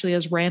not actually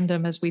as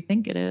random as we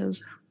think it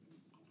is.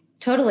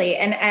 Totally.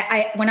 And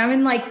I when I'm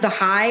in like the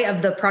high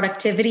of the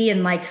productivity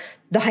and like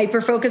the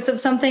hyper focus of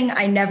something,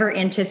 I never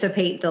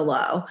anticipate the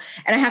low.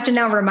 And I have to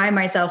now remind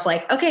myself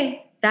like,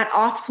 okay, that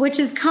off switch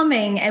is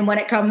coming. And when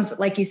it comes,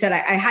 like you said,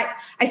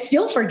 I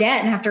still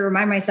forget and have to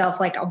remind myself,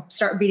 like I'll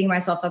start beating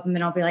myself up and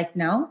then I'll be like,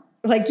 no,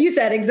 like you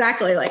said,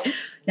 exactly. Like,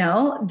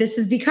 no, this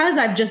is because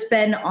I've just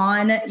been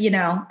on,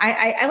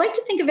 I like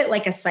to think of it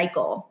like a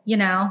cycle,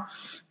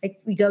 like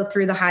we go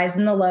through the highs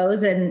and the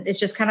lows and it's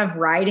just kind of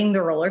riding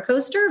the roller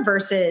coaster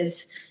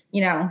versus,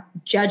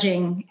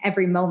 judging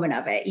every moment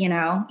of it,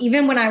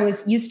 even when I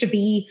used to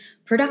be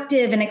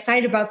productive and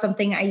excited about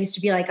something, I used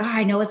to be like, oh,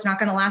 I know it's not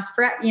going to last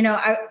forever.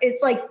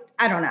 It's like,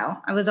 I don't know.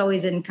 I was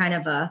always in kind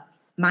of a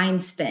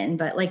mind spin,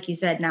 but like you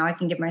said, now I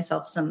can give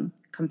myself some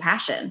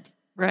compassion.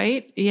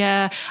 Right.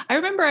 Yeah. I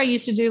remember I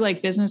used to do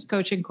like business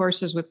coaching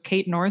courses with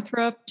Kate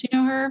Northrup. Do you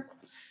know her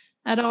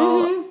at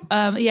all?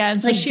 Mm-hmm. Yeah.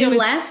 And so like she do always,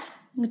 less.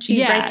 Would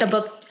she write the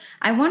book?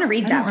 I want to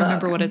read that book. I don't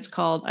remember what it's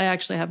called. I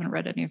actually haven't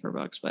read any of her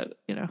books, but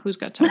who's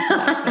got time for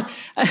that?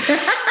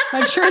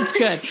 I'm sure it's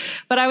good.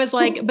 But I was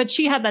like, but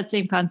she had that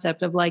same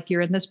concept of like,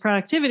 you're in this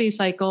productivity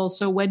cycle.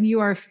 So when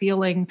you are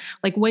feeling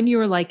like, when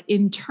you're like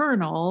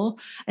internal,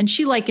 and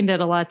she likened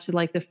it a lot to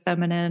like the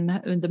feminine,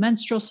 the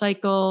menstrual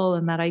cycle,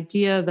 and that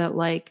idea that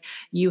like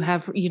you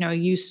have,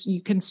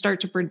 you can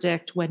start to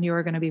predict when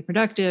you're going to be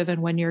productive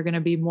and when you're going to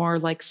be more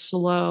like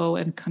slow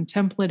and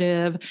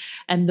contemplative.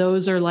 And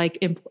those are like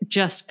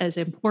just as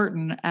important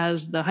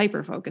as the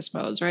hyperfocus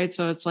modes, right?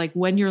 So it's like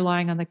when you're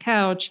lying on the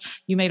couch,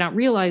 you may not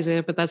realize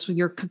it, but that's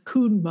your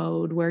cocoon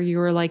mode where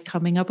you're like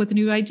coming up with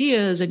new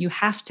ideas, and you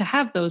have to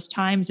have those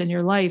times in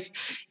your life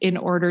in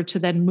order to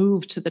then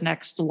move to the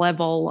next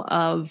level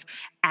of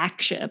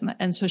action.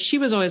 And so she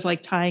was always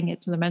like tying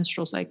it to the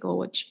menstrual cycle,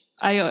 which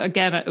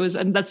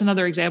and that's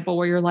another example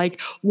where you're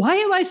like, why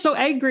am I so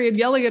angry and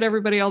yelling at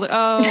everybody all the,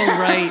 oh,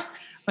 right.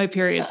 My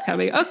period's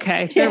coming.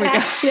 Okay, there we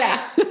go.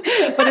 Yeah.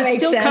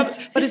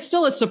 But it's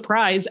still a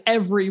surprise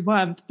every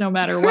month, no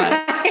matter what.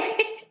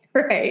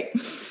 Right.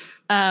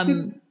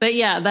 But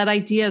yeah, that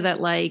idea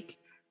that like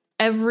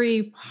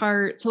every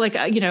part, so like,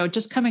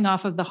 just coming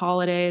off of the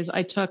holidays,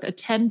 I took a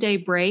 10-day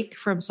break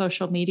from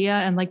social media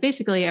and like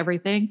basically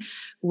everything,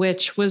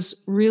 which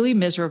was really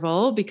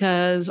miserable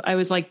because I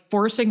was like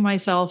forcing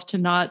myself to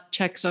not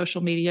check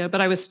social media,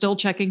 but I was still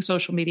checking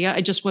social media.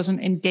 I just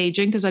wasn't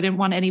engaging because I didn't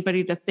want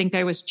anybody to think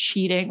I was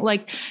cheating.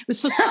 Like it was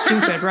so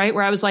stupid, right?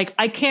 Where I was like,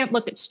 I can't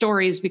look at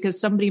stories because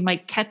somebody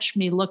might catch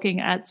me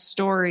looking at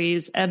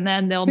stories and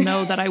then they'll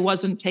know that I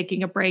wasn't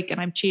taking a break and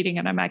I'm cheating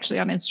and I'm actually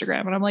on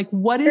Instagram. And I'm like,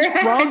 what is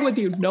wrong with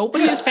you?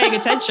 Nobody is paying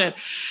attention.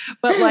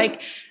 But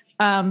like,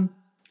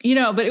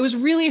 but it was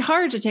really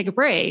hard to take a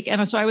break.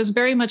 And so I was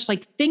very much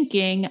like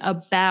thinking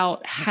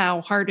about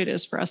how hard it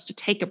is for us to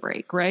take a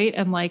break, right?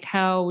 And like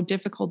how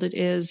difficult it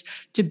is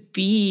to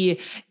be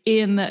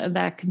in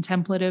that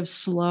contemplative,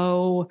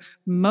 slow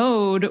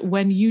mode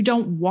when you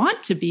don't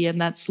want to be in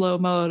that slow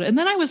mode. And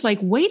then I was like,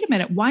 wait a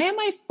minute, why am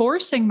I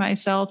forcing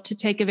myself to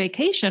take a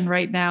vacation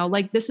right now?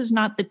 Like, this is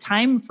not the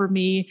time for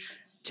me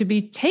to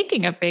be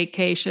taking a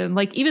vacation.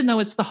 Like, even though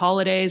it's the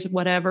holidays,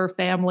 whatever,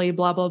 family,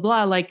 blah, blah,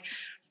 blah, like,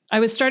 I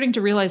was starting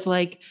to realize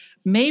like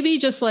maybe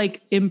just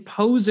like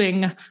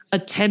imposing a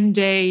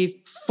 10-day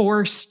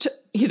forced,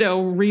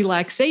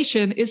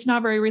 relaxation is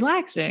not very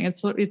relaxing.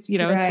 It's right. It's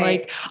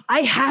like,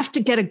 I have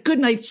to get a good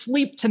night's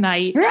sleep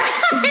tonight. Right.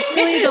 It's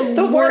really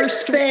the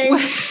worst thing.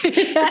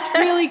 It's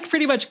really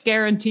pretty much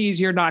guarantees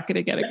you're not going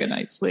to get a good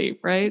night's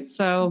sleep. Right.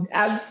 So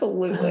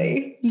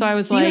absolutely. So I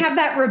was do you have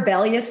that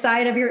rebellious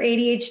side of your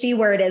ADHD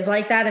where it is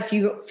like that? If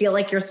you feel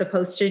like you're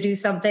supposed to do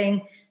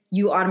something,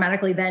 you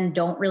automatically then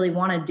don't really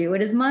want to do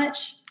it as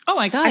much. Oh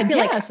my God. I feel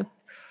yes.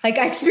 like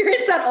I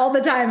experience that all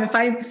the time. If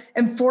I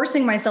am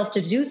forcing myself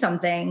to do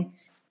something,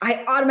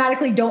 I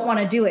automatically don't want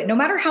to do it, no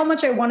matter how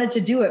much I wanted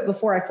to do it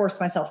before I forced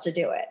myself to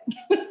do it.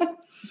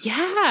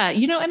 Yeah.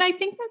 And I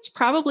think that's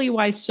probably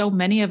why so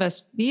many of us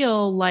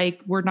feel like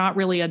we're not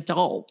really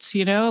adults,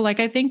 like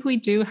I think we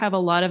do have a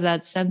lot of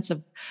that sense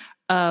of,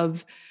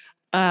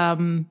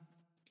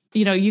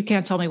 you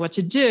can't tell me what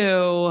to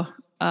do.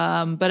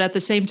 But at the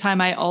same time,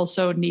 I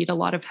also need a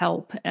lot of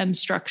help and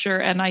structure,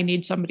 and I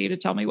need somebody to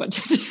tell me what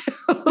to do.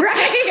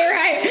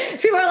 Right.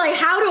 People are like,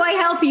 how do I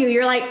help you?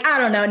 You're like, I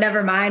don't know.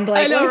 Never mind.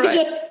 Like,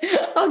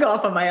 I'll go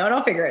off on my own.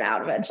 I'll figure it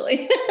out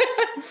eventually.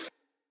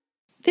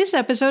 This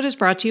episode is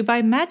brought to you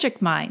by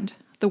Magic Mind,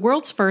 the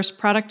world's first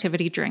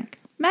productivity drink.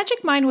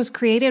 Magic Mind was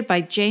created by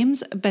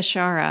James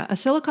Beshara, a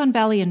Silicon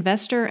Valley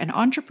investor and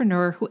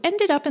entrepreneur who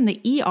ended up in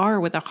the ER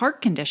with a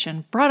heart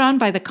condition brought on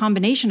by the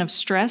combination of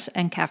stress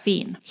and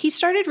caffeine. He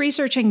started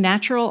researching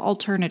natural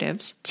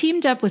alternatives,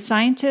 teamed up with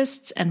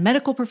scientists and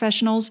medical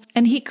professionals,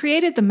 and he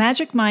created the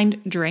Magic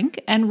Mind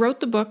drink and wrote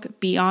the book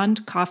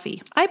Beyond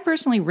Coffee. I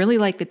personally really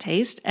like the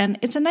taste, and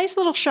it's a nice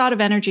little shot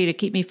of energy to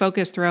keep me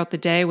focused throughout the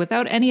day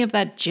without any of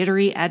that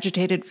jittery,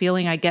 agitated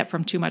feeling I get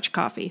from too much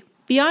coffee.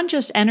 Beyond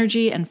just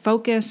energy and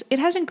focus, it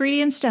has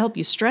ingredients to help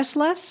you stress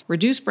less,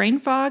 reduce brain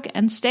fog,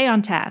 and stay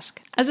on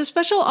task. As a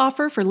special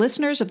offer for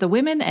listeners of the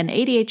Women and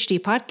ADHD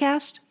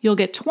podcast, you'll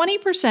get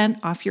 20%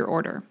 off your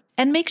order.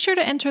 And make sure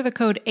to enter the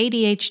code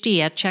ADHD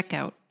at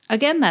checkout.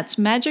 Again, that's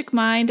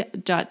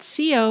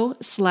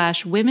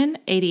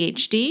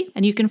magicmind.co/womenadhd,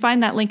 and you can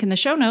find that link in the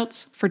show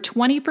notes for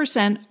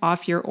 20%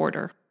 off your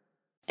order.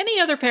 Any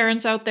other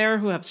parents out there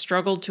who have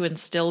struggled to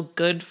instill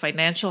good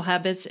financial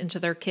habits into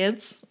their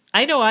kids?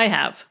 I know I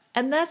have.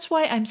 And that's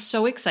why I'm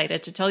so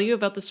excited to tell you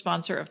about the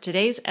sponsor of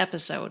today's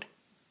episode,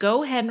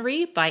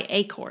 GoHenry by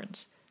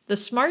Acorns, the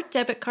smart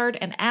debit card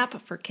and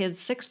app for kids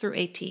 6 through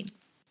 18.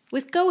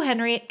 With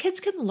GoHenry,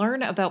 kids can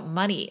learn about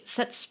money,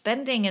 set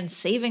spending and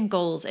saving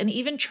goals, and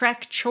even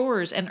track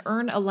chores and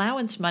earn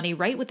allowance money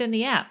right within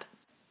the app.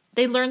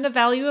 They learn the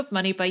value of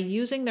money by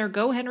using their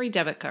GoHenry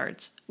debit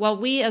cards, while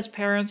we as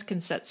parents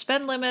can set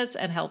spend limits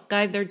and help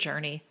guide their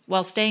journey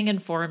while staying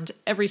informed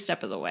every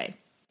step of the way.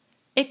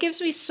 It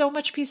gives me so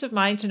much peace of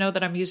mind to know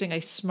that I'm using a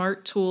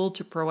smart tool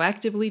to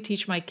proactively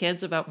teach my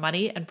kids about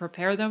money and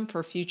prepare them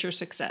for future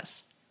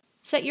success.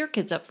 Set your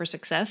kids up for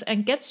success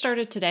and get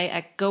started today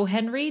at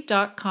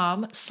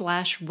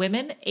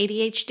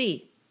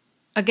gohenry.com/womenadhd.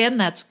 Again,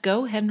 that's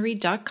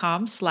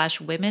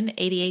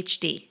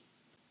gohenry.com/womenadhd.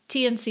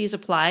 T&Cs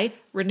apply.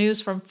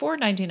 Renews from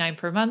 $4.99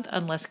 per month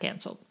unless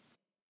canceled.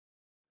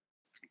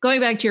 Going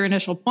back to your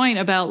initial point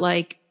about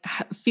like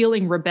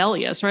feeling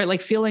rebellious, right?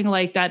 Like feeling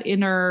like that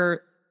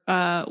inner,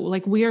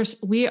 like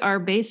we are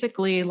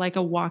basically like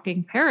a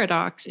walking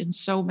paradox in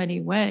so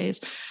many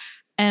ways.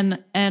 And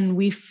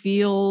we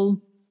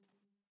feel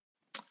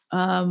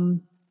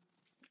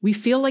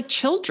like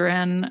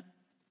children.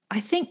 I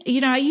think,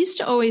 I used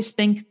to always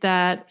think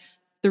that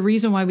the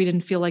reason why we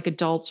didn't feel like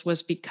adults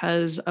was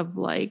because of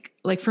like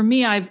for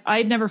me,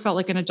 I'd never felt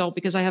like an adult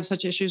because I have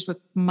such issues with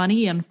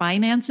money and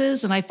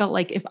finances. And I felt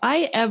like if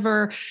I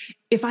ever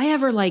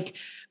like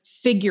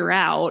figure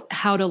out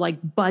how to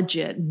like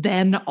budget,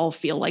 then I'll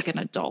feel like an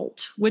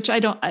adult, which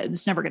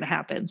it's never going to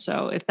happen.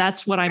 So if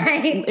that's what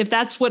if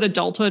that's what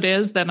adulthood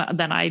is, then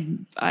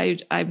I'm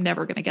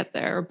never going to get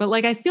there. But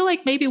like, I feel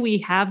like maybe we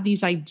have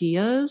these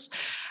ideas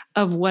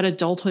of what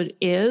adulthood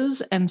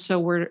is. And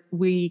so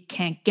we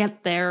can't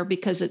get there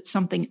because it's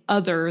something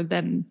other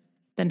than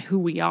who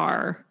we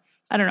are.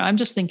 I don't know. I'm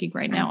just thinking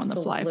right now on the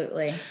fly.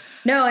 Absolutely.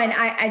 No. And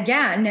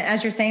again,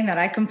 as you're saying that,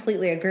 I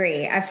completely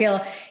agree. I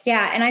feel,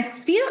 and I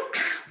feel,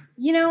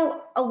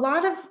 a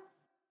lot of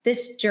the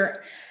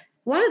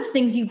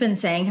things you've been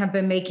saying have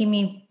been making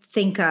me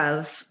think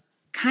of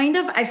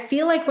I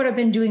feel like what I've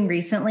been doing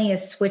recently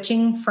is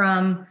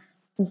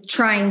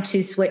trying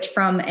to switch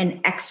from an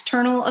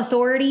external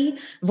authority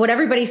of what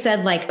everybody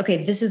said, like,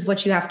 okay, this is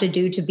what you have to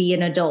do to be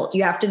an adult.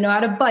 You have to know how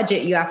to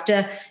budget. You have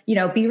to,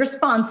 be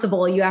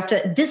responsible.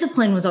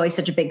 Discipline was always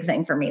such a big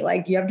thing for me.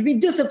 Like you have to be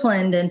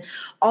disciplined and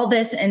all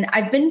this. And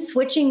I've been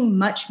switching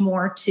much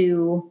more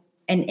to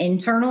an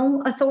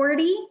internal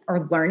authority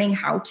or learning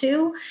how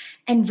to,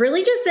 and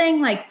really just saying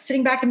like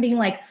sitting back and being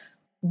like,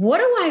 what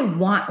do I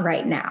want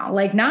right now?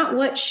 Like, not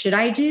what should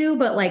I do,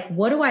 but like,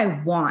 what do I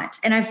want?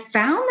 And I've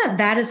found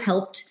that has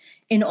helped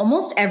in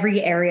almost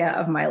every area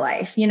of my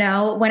life,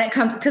 when it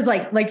comes, because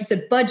like you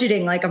said,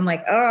 budgeting, like, I'm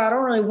like, oh, I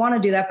don't really want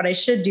to do that, but I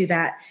should do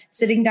that.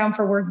 Sitting down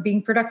for work,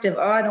 being productive.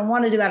 Oh, I don't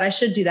want to do that. I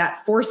should do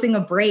that. Forcing a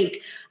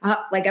break.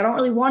 Like, I don't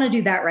really want to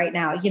do that right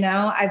now.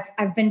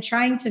 I've been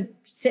trying to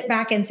sit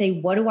back and say,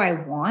 what do I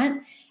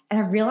want? And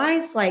I've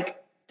realized like,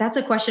 that's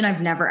a question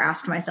I've never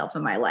asked myself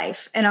in my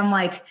life. And I'm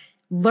like,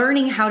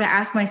 learning how to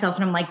ask myself.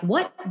 And I'm like,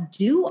 what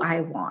do I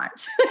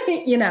want?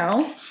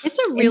 It's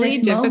a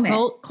really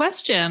difficult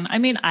question. I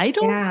mean,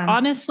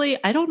 honestly,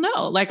 I don't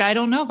know. Like, I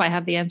don't know if I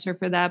have the answer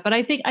for that, but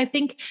I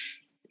think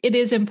it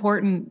is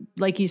important,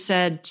 like you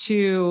said,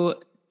 to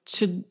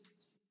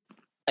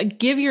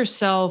give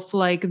yourself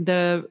like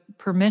the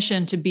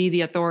permission to be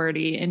the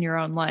authority in your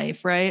own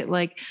life, right?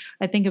 Like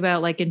I think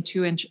about like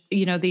intuition,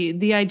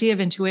 the idea of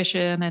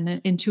intuition and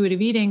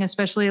intuitive eating,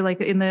 especially like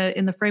in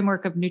the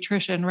framework of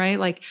nutrition, right?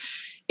 Like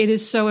it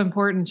is so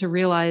important to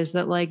realize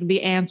that like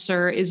the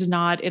answer is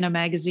not in a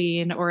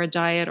magazine or a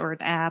diet or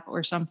an app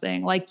or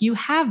something. Like you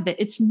have that.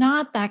 It's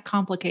not that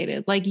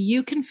complicated. Like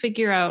you can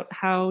figure out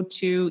how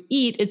to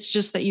eat. It's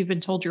just that you've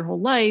been told your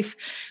whole life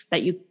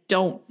that you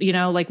don't,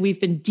 like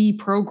we've been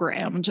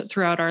deprogrammed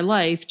throughout our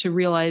life to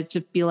realize, to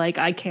be like,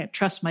 I can't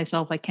trust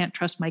myself. I can't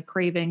trust my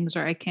cravings,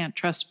 or I can't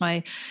trust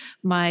my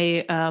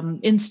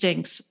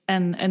instincts.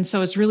 And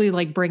so it's really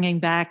like bringing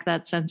back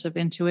that sense of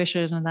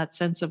intuition and that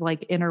sense of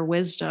like inner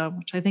wisdom,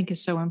 which I think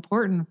is so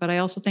important. But I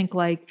also think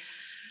like,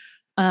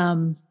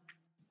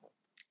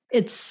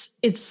 it's,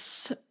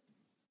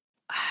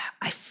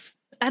 I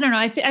don't know.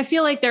 I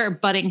feel like there are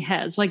butting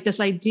heads, like this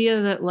idea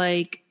that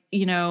like,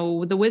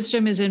 the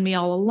wisdom is in me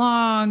all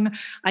along.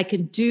 I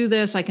can do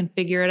this. I can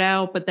figure it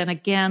out. But then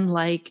again,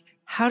 like,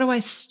 how do I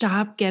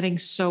stop getting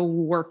so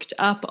worked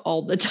up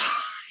all the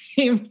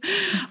time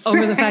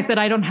over the fact that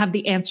I don't have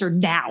the answer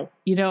now?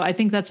 I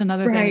think that's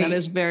another thing that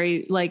is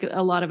very, like,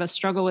 a lot of us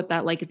struggle with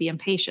that, like the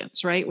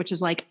impatience, right? Which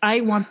is like,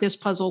 I want this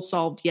puzzle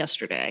solved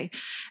yesterday.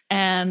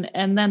 And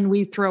then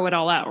we throw it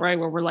all out, right?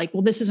 Where we're like,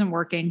 well, this isn't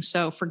working,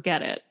 so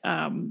forget it.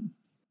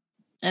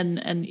 And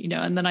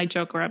then I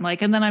joke where I'm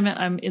like, and then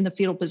I'm in the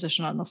fetal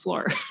position on the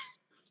floor.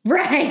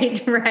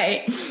 Right.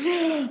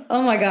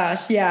 Oh my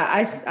gosh. Yeah.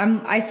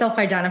 I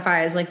self-identify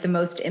as like the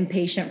most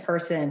impatient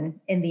person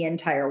in the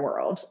entire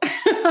world.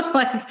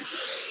 Like,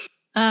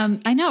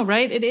 I know,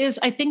 right? It is.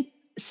 I think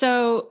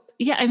so.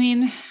 Yeah. I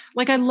mean,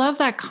 like, I love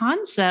that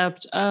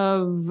concept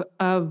of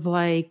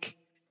like,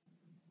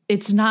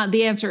 it's not,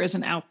 the answer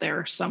isn't out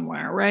there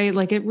somewhere, right?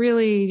 Like it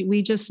really,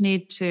 we just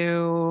need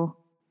to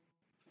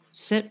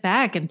sit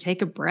back and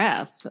take a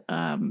breath.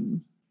 I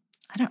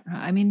don't know.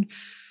 I mean,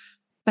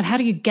 but how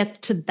do you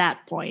get to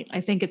that point?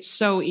 I think it's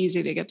so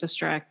easy to get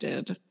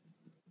distracted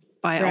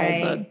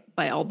by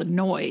all the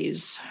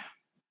noise.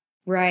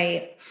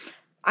 Right.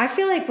 I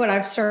feel like what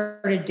I've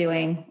started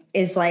doing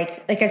is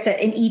like I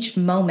said, in each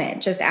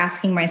moment, just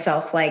asking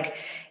myself, like,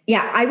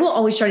 yeah, I will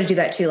always try to do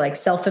that too. Like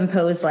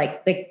self-impose,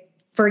 like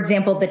for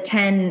example, the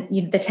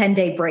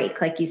 10-day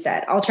break, like you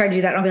said, I'll try to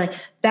do that. And I'll be like,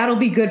 that'll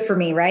be good for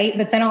me. Right.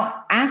 But then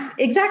I'll ask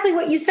exactly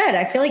what you said.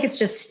 I feel like it's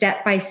just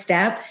step by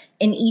step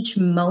in each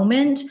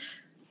moment,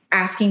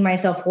 asking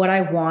myself what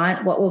I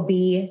want, what will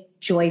be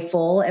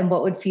joyful and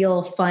what would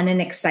feel fun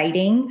and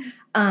exciting,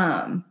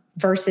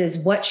 versus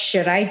what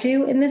should I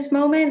do in this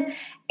moment.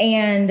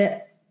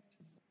 And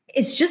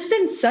it's just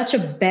been such a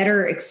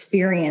better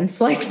experience,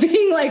 like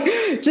being like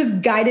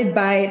just guided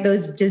by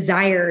those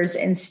desires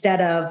instead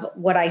of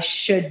what I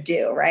should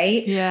do.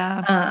 Right.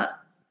 Yeah.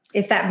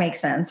 If that makes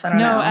sense. I don't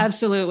know. No,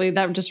 absolutely.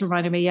 That just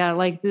reminded me. Yeah.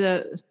 Like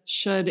the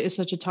should is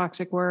such a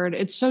toxic word.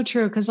 It's so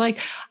true. Cause like,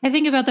 I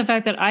think about the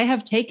fact that I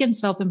have taken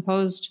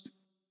self-imposed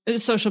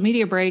social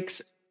media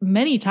breaks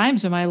many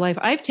times in my life.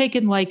 I've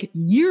taken like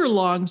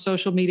year-long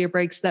social media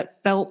breaks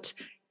that felt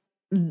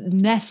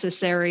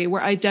necessary,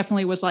 where I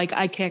definitely was like,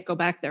 I can't go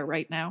back there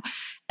right now.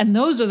 And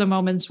those are the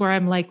moments where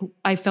I'm like,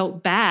 I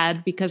felt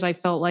bad because I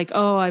felt like,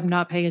 oh, I'm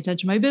not paying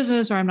attention to my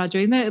business, or I'm not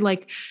doing that.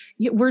 Like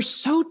we're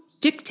so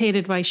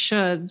dictated by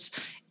shoulds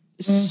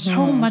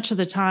so much of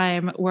the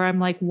time, where I'm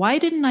like, why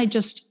didn't I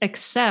just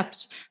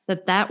accept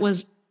that that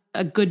was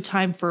a good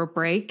time for a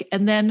break?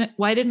 And then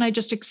why didn't I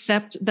just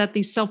accept that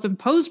the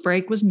self-imposed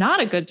break was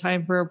not a good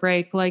time for a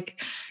break?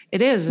 Like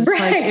it is. It's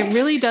right. like, it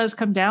really does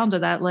come down to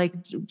that, like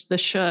the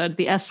should,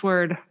 the S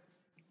word.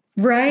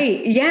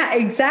 Right. Yeah,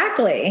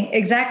 exactly.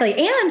 Exactly.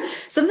 And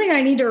something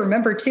I need to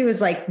remember too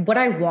is like what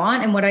I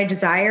want and what I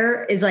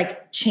desire is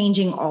like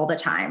changing all the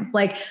time.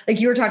 Like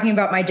you were talking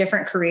about my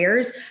different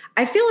careers.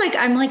 I feel like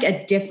I'm like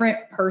a different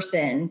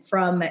person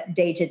from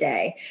day to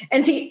day.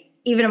 And see,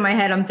 even in my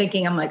head, I'm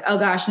thinking, I'm like, oh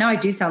gosh, now I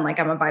do sound like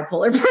I'm a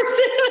bipolar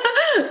person.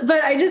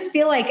 But I just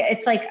feel like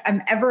it's like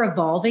I'm ever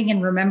evolving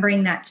and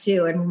remembering that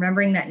too. And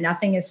remembering that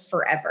nothing is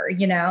forever,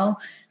 you know,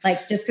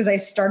 like just because I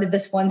started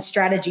this one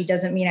strategy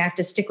doesn't mean I have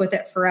to stick with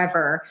it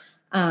forever.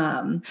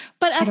 But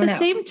at the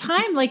same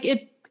time, like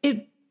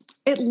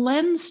it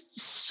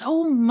lends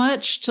so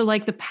much to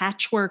like the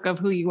patchwork of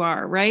who you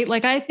are, right?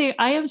 Like I think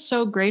I am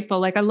so grateful.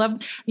 Like I love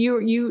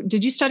you.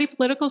 Did you study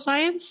political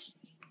science?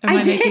 Am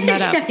I making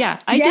that up? Yeah,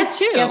 I did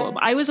too. Yes.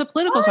 I was a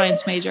political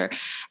science major,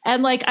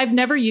 and like I've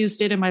never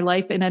used it in my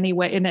life in any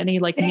way, in any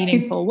like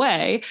meaningful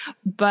way.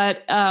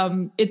 But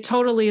it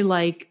totally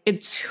like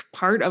it's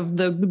part of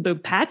the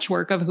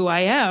patchwork of who I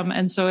am,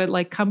 and so it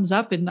like comes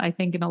up in I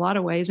think in a lot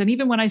of ways. And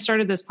even when I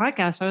started this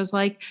podcast, I was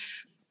like,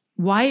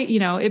 why, you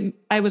know,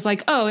 I was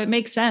like, oh, it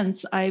makes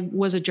sense. I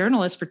was a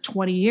journalist for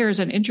 20 years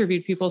and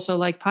interviewed people. So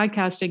like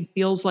podcasting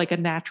feels like a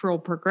natural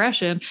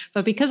progression.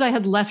 But because I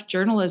had left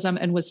journalism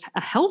and was a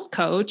health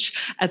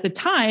coach at the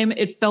time,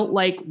 it felt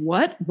like,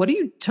 what are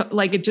you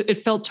like?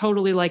 It felt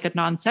totally like a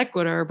non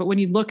sequitur. But when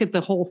you look at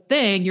the whole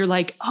thing, you're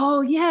like,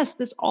 oh yes,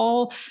 this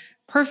all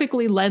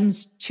perfectly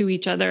lends to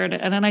each other.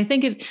 And I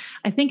think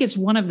it's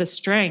one of the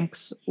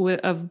strengths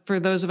for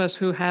those of us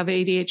who have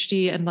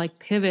ADHD and like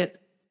pivot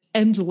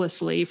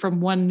endlessly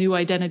from one new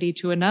identity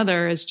to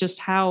another, is just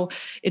how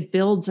it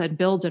builds and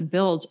builds and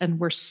builds. And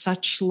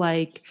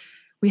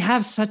we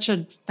have such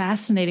a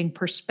fascinating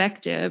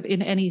perspective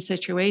in any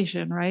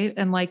situation. Right.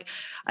 And like,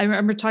 I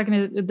remember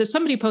talking to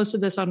somebody posted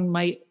this on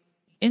my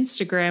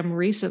Instagram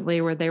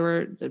recently, where they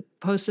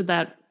posted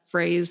that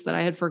phrase that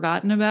I had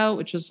forgotten about,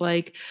 which was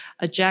like,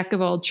 a jack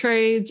of all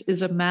trades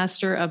is a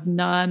master of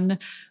none,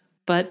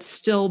 but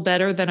still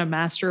better than a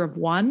master of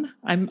one.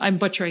 I'm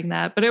butchering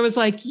that, but it was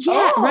like,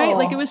 yeah, right.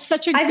 Like it was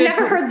such a I've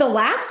never heard the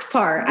last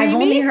part. I've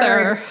only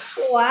heard,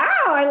 wow,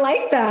 I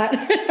like that.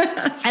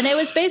 And it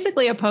was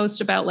basically a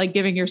post about like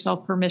giving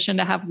yourself permission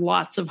to have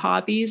lots of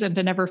hobbies and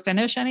to never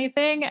finish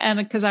anything. And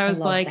because I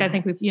was like, that. I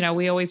think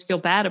we always feel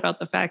bad about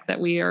the fact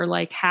that we are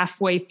like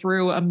halfway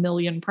through a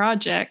million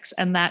projects,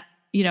 and that,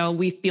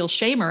 we feel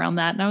shame around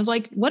that. And I was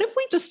like, what if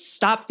we just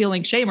stop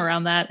feeling shame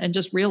around that and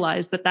just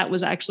realize that that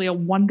was actually a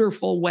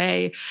wonderful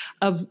way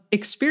of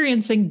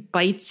experiencing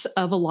bites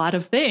of a lot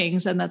of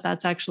things, and that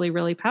that's actually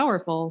really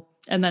powerful.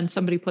 And then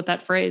somebody put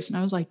that phrase and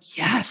I was like,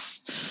 yes.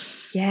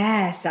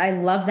 Yes, I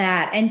love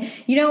that. And,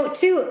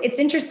 too, it's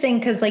interesting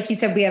because like you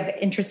said, we have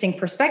interesting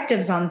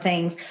perspectives on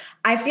things.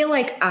 I feel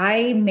like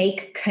I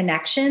make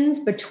connections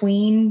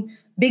between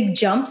big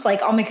jumps.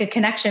 Like I'll make a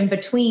connection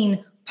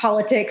between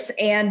politics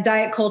and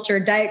diet culture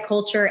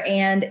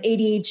and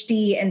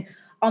ADHD. And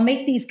I'll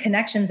make these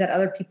connections that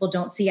other people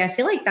don't see. I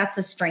feel like that's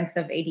a strength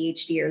of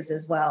ADHDers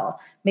as well,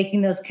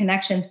 making those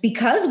connections,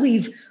 because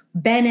we've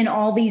been in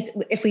all these,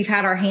 if we've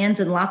had our hands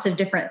in lots of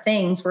different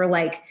things, we're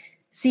like,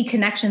 see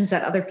connections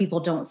that other people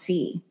don't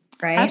see.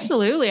 Right.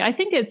 Absolutely. I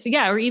think it's,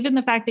 or even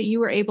the fact that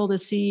you were able to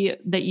see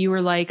that you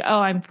were like, oh,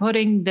 I'm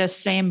putting this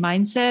same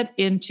mindset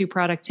into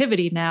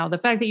productivity now. The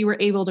fact that you were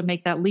able to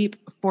make that leap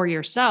for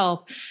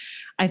yourself,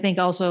 I think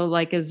also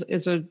like is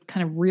a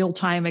kind of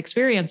real-time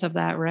experience of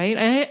that. Right.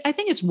 And I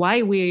think it's why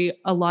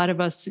a lot of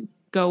us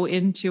go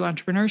into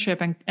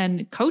entrepreneurship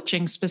and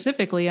coaching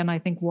specifically. And I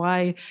think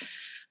why,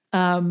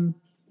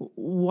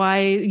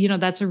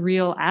 that's a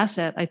real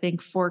asset, I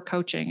think, for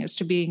coaching, is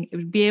to be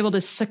able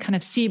to kind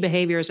of see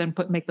behaviors and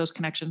make those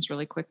connections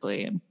really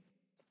quickly. And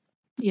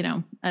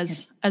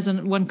as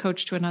one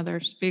coach to another,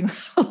 just being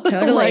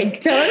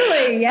totally,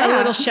 yeah, a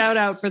little shout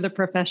out for the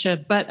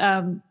profession. But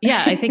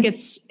I think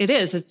it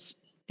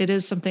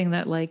is something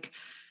that like,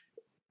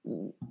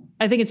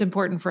 I think it's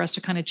important for us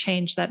to kind of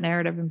change that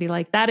narrative and be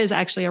like, that is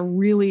actually a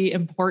really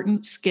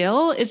important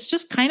skill. It's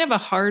just kind of a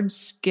hard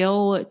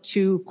skill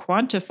to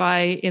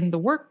quantify in the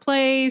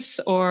workplace,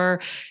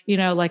 or,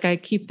 like I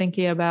keep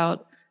thinking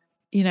about,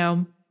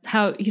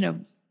 how,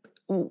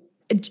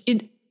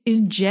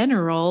 in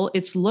general,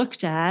 it's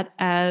looked at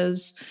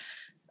as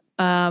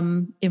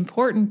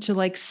important to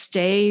like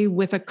stay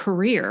with a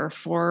career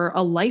for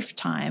a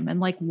lifetime. And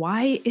like,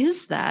 why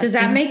is that? Does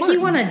that important? make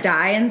you want to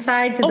die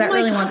inside? Because that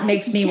really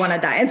makes me want to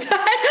die inside.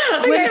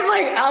 I'm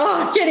like,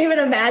 I can't even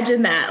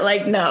imagine that.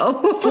 Like,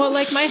 no. Well,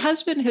 like my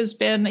husband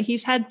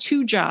he's had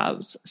 2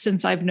 jobs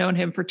since I've known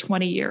him for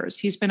 20 years.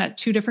 He's been at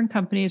 2 different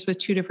companies with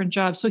 2 different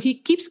jobs. So he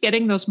keeps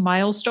getting those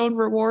milestone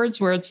rewards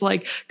where it's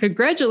like,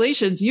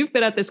 congratulations, you've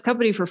been at this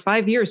company for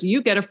 5 years.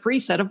 You get a free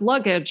set of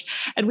luggage.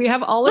 And we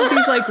have all of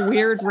these like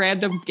weird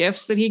random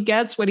gifts that he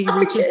gets when he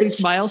reaches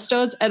these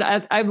milestones. And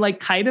I'm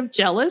like kind of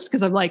jealous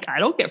because I'm like, I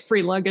don't get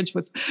free luggage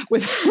with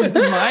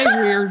my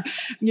weird,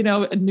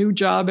 a new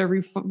job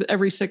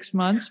every 6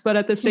 months. But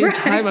at the same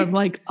time, I'm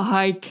like,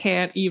 I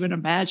can't even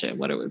imagine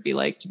what it would be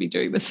like to be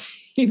doing the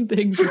same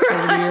thing for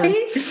 20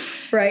 years.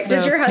 Right. So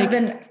does your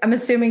husband, I'm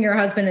assuming your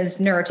husband is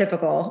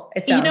neurotypical.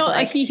 It sounds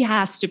like. He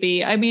has to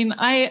be. I mean,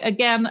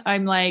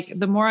 I'm like,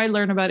 the more I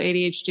learn about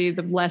ADHD,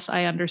 the less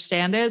I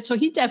understand it. So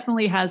he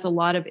definitely has a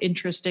lot of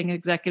interesting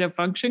executive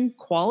function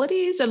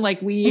qualities. And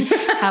like, we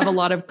have a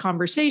lot of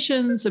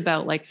conversations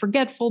about like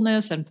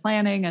forgetfulness and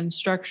planning and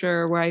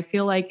structure, where I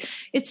feel like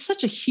it's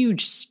such a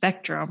huge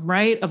spectrum,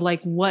 right? Of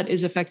like what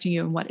is affecting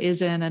you and what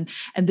isn't.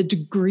 And the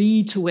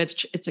degree to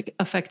which it's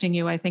affecting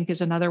you, I think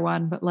is another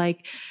one. But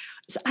like,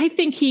 I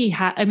think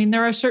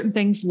there are certain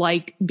things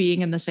like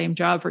being in the same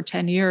job for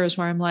 10 years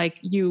where I'm like,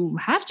 you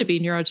have to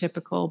be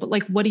neurotypical, but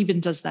like, what even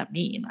does that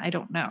mean? I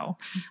don't know.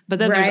 But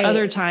then there's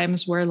other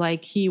times where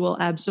like, he will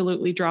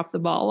absolutely drop the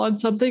ball on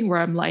something where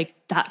I'm like,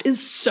 that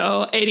is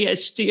so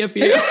ADHD of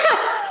you.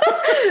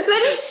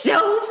 That is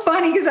so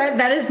funny, because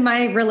that is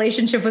my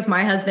relationship with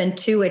my husband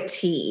to a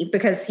T,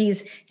 because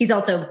he's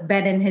also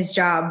been in his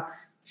job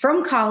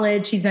from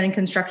college. He's been in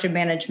construction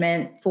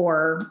management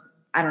for,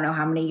 I don't know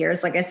how many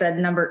years. Like I said,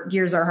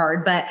 years are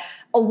hard, but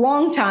a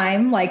long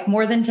time, like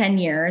more than 10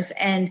 years.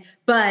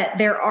 But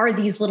there are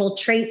these little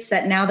traits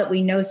that now that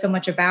we know so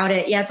much about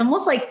it, it's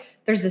almost like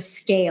there's a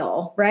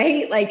scale,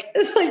 right? Like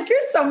it's like you're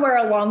somewhere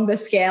along the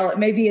scale. It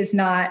maybe is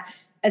not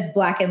as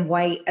black and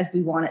white as we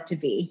want it to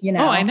be, Oh,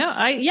 I know.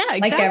 Exactly.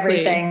 Like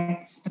everything,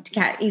 it's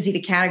easy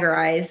to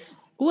categorize.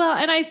 Well,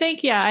 and I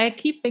think, I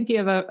keep thinking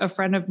of a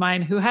friend of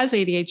mine who has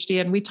ADHD,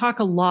 and we talk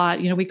a lot,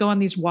 we go on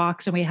these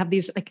walks and we have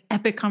these like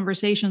epic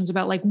conversations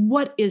about like,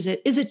 what is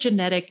it? Is it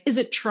genetic? Is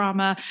it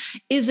trauma?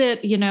 Is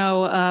it,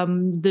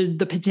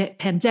 the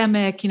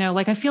pandemic,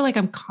 like, I feel like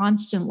I'm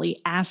constantly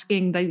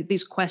asking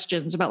these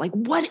questions about like,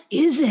 what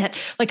is it?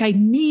 Like, I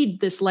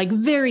need this like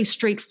very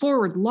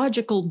straightforward,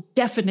 logical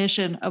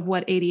definition of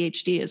what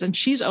ADHD is. And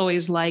she's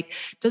always like,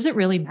 does it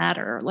really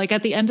matter? Like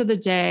at the end of the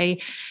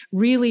day,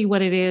 really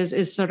what it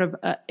is sort of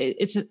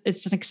it's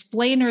an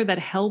explainer that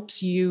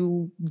helps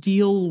you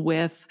deal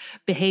with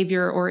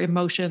behavior or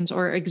emotions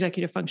or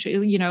executive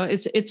function.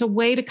 It's a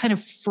way to kind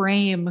of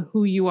frame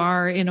who you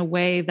are in a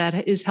way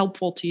that is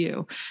helpful to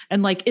you.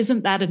 And like,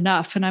 isn't that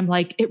enough? And I'm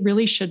like, it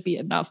really should be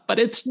enough, but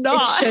it's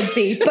not. It should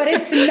be, but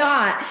it's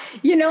not.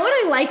 You know what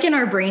I like in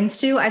our brains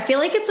too? I feel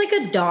like it's like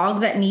a dog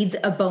that needs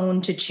a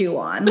bone to chew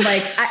on.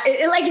 Like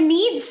it like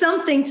needs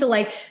something to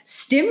like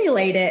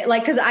stimulate it.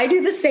 Like, cause I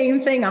do the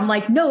same thing. I'm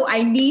like, no,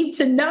 I need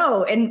to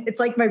know. And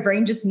it's like my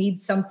brain just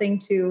needs something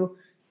to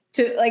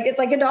like, it's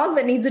like a dog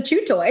that needs a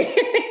chew toy,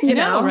 you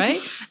know? Right.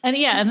 And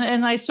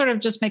and I sort of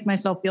just make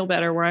myself feel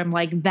better where I'm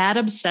like, that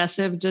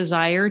obsessive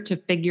desire to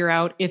figure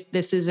out if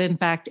this is in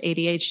fact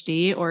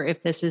ADHD or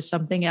if this is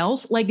something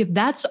else, like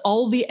that's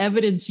all the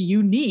evidence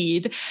you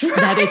need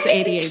that it's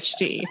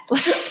ADHD.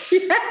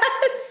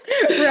 Yes.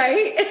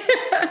 Right.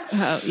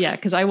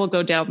 Because I will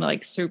go down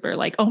like super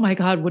like, oh my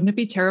God, wouldn't it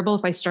be terrible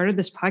if I started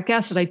this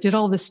podcast and I did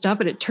all this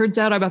stuff and it turns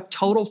out I'm a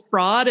total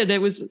fraud and it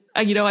was,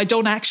 I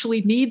don't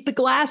actually need the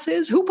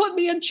glasses. Who put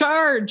me in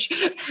charge?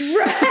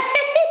 Right.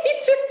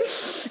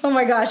 Oh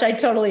my gosh, I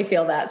totally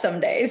feel that some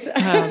days.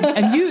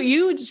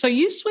 And so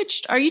you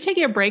switched, are you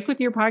taking a break with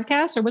your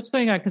podcast or what's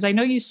going on? Because I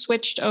know you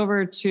switched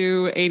over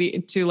to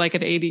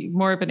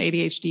more of an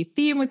ADHD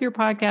theme with your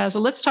podcast. So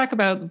let's talk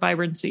about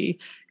vibrancy.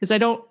 Because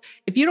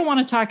if you don't want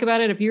to talk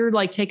about it, if you're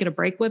like taking a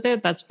break with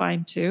it, that's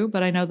fine too.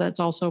 But I know that's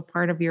also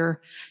part of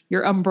your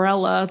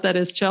umbrella that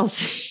is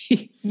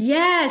Chelsea.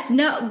 Yes.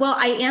 No, well,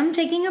 I am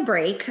taking a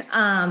break.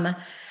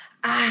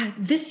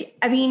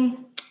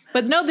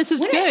 But no, this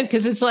is good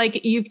because it's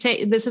like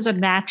this is a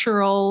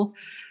natural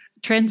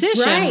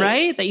transition,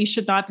 right? That you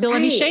should not feel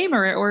any shame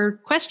or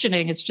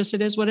questioning. It's just,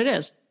 it is what it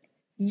is.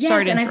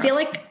 Yes. And I feel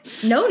like,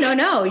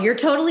 no, you're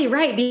totally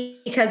right.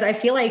 Because I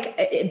feel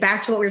like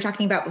back to what we were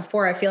talking about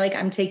before, I feel like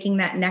I'm taking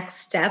that next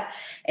step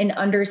in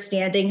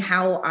understanding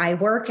how I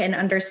work and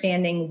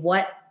understanding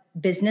what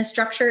business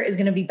structure is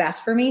going to be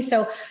best for me.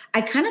 So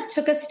I kind of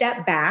took a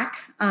step back,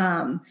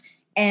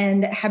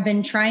 and have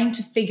been trying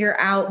to figure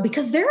out,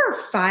 because there are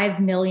 5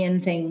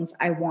 million things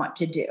I want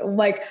to do.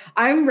 Like,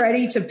 I'm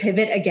ready to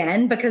pivot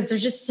again because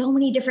there's just so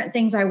many different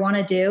things I want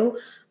to do.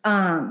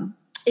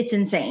 It's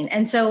insane.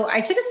 And so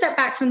I took a step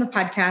back from the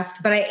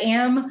podcast, but I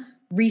am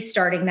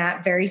restarting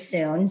that very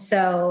soon.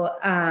 So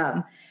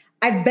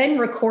I've been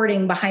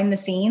recording behind the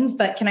scenes,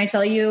 but can I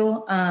tell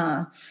you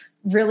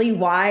really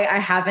why I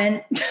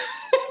haven't?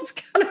 It's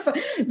kind of fun.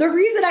 The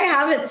reason I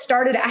haven't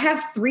started, I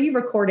have 3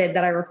 recorded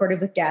that I recorded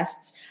with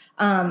guests.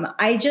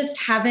 I just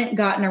haven't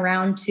gotten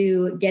around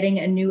to getting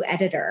a new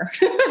editor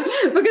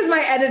because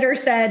my editor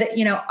said,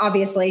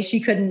 obviously she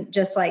couldn't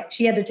just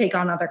she had to take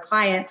on other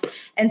clients.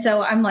 And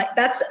so I'm like,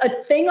 that's a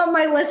thing on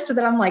my list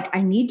that I'm like,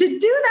 I need to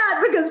do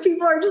that because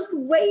people are just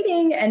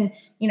waiting. And,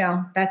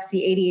 that's the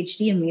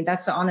ADHD in me.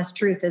 That's the honest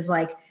truth, is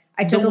like,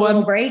 I took a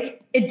little break.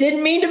 It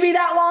didn't mean to be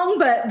that long,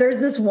 but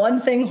there's this one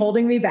thing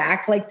holding me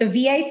back, like the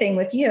VA thing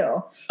with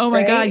you. Oh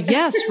my God.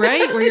 Yes.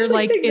 Right. Where you're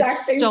like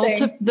it's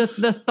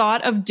the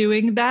thought of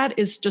doing that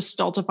is just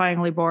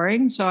stultifyingly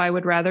boring. So I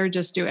would rather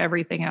just do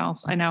everything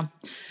else. I know.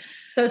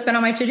 So it's been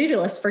on my to-do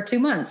list for 2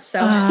 months. So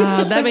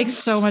that makes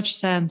so much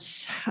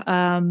sense.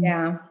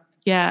 Yeah,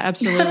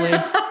 absolutely.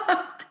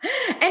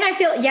 And I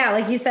feel,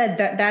 like you said,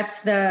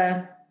 that's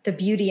the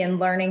beauty in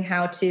learning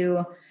how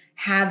to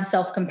have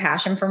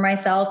self-compassion for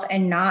myself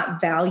and not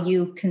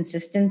value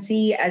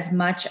consistency as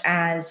much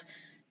as,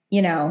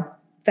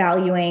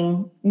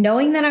 valuing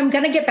knowing that I'm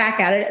going to get back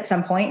at it at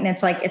some point. And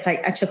it's like,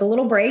 I took a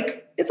little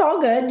break. It's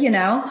all good,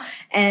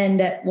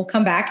 and we'll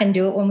come back and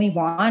do it when we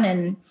want.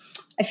 And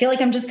I feel like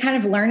I'm just kind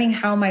of learning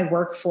how my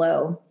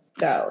workflow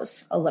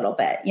goes a little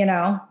bit,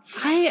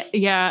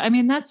 I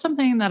mean, that's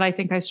something that I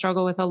think I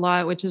struggle with a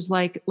lot, which is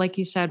like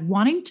you said,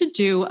 wanting to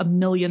do a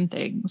million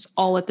things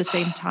all at the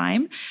same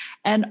time.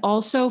 And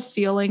also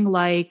feeling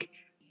like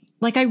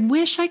I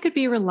wish I could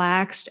be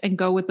relaxed and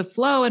go with the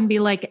flow and be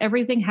like,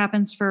 everything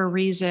happens for a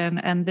reason.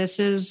 And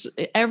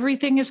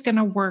everything is going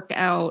to work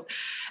out.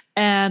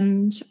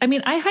 And I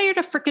mean, I hired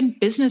a freaking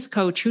business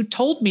coach who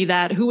told me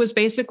that, who was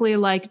basically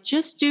like,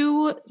 just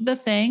do the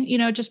thing,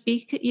 just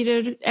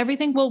be,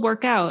 everything will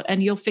work out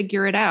and you'll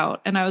figure it out.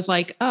 And I was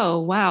like, oh,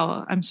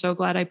 wow, I'm so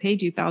glad I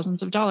paid you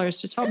thousands of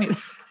dollars to tell me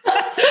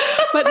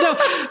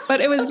that. but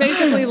it was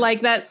basically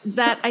like that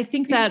I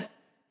think that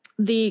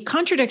the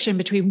contradiction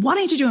between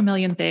wanting to do a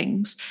million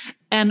things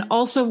and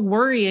also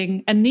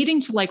worrying and needing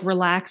to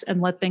relax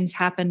and let things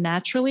happen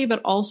naturally, but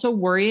also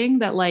worrying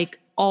that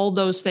all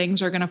those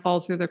things are going to fall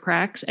through the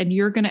cracks and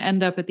you're going to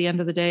end up at the end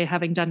of the day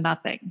having done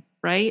nothing.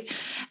 Right.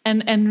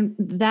 And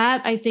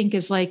that I think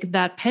is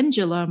that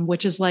pendulum,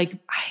 which is I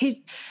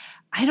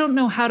don't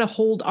know how to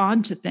hold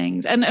on to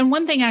things. And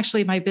one thing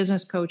actually my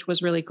business coach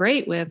was really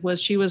great with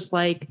was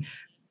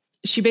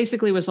she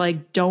basically was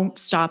like, don't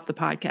stop the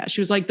podcast. She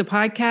was like, the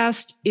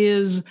podcast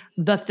is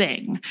the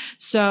thing.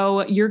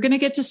 So you're going to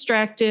get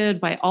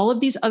distracted by all of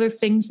these other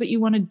things that you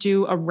want to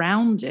do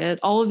around it,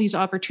 all of these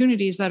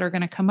opportunities that are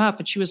going to come up.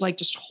 And she was like,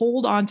 just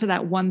hold on to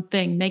that one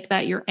thing, make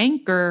that your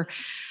anchor.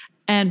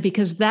 And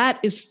because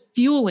that is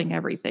fueling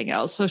everything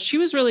else. So she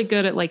was really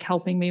good at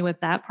helping me with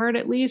that part,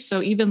 at least.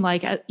 So even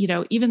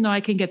even though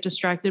I can get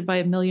distracted by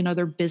a million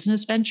other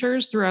business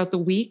ventures throughout the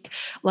week,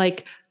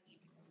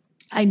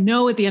 I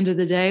know at the end of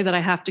the day that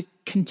I have to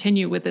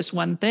continue with this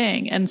one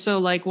thing. And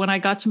so when I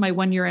got to my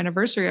 1 year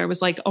anniversary, I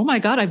was like, oh my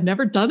God, I've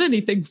never done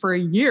anything for a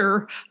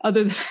year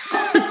other than,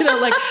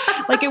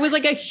 it was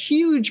a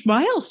huge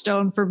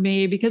milestone for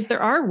me, because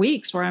there are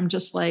weeks where I'm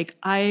just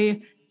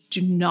I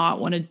do not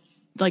want to,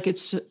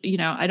 it's,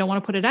 I don't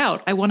want to put it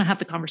out. I want to have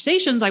the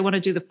conversations. I want to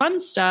do the fun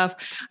stuff.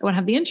 I want to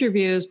have the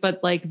interviews,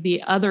 but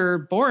the other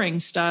boring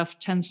stuff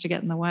tends to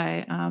get in the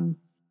way.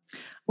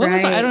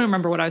 I don't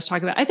remember what I was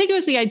talking about. I think it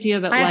was the idea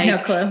that I have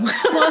no clue. But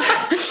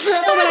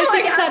I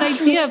think it's that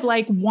idea of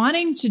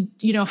wanting to,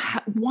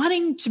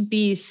 wanting to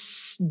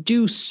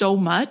do so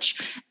much,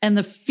 and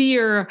the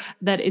fear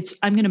that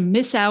I'm going to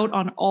miss out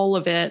on all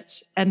of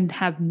it and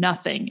have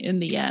nothing in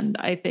the end,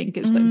 I think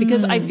is that,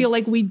 because I feel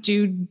like we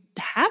do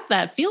have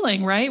that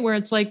feeling, right? Where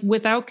it's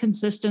without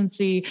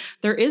consistency,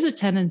 there is a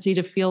tendency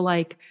to feel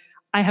like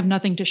I have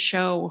nothing to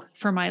show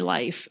for my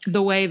life,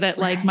 the way that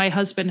my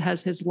husband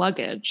has his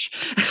luggage.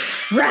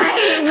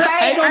 Right.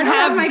 I don't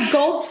have my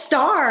gold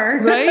star.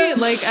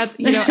 Right.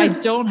 I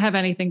don't have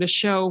anything to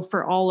show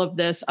for all of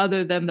this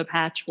other than the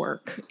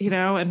patchwork,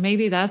 and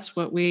maybe that's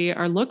what we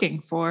are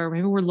looking for.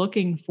 Maybe we're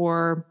looking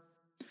for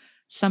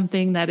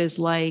something that is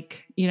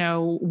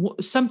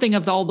something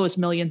of all those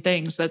million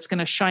things that's going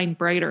to shine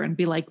brighter and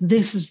be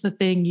this is the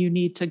thing you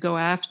need to go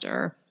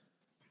after.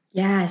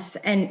 Yes.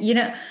 And,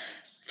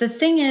 the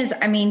thing is,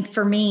 I mean,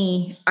 for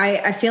me,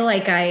 I feel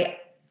like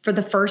for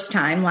the first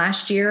time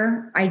last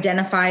year,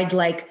 identified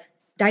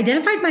I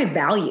identified my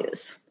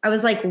values. I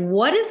was like,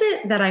 what is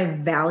it that I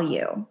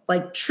value?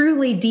 Like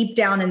truly deep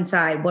down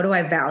inside, what do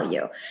I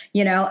value?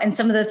 And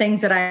some of the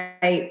things that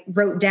I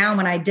wrote down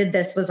when I did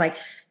this was like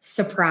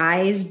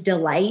surprise,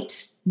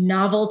 delight,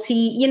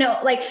 novelty,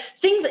 like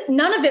things,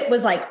 none of it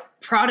was like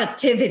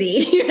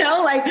productivity,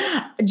 like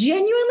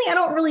genuinely, I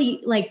don't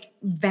really like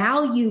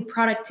value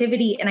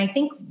productivity. And I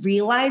think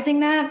realizing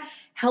that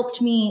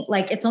helped me,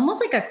 like, it's almost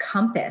like a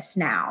compass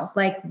now,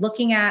 like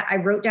I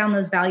wrote down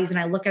those values and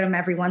I look at them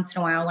every once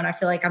in a while when I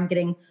feel like I'm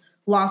getting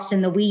lost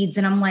in the weeds.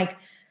 And I'm like,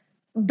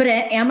 but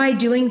am I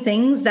doing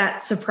things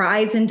that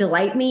surprise and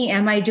delight me?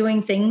 Am I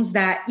doing things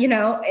that,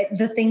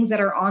 the things that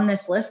are on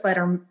this list that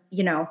are,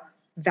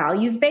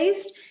 values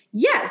based?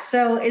 Yes.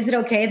 So is it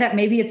okay that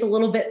maybe it's a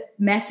little bit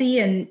messy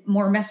and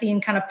more messy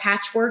and kind of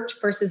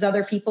patchworked versus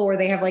other people where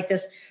they have like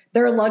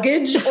their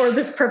luggage or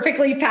this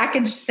perfectly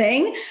packaged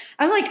thing?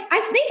 I'm like, I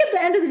think at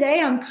the end of the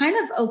day, I'm kind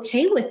of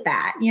okay with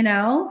that,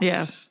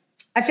 Yeah.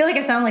 I feel like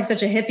I sound like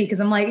such a hippie because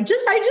I'm like, I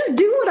just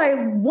do what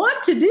I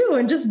want to do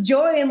and just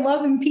joy and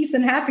love and peace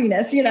and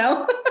happiness,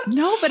 No,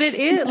 but it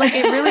is like,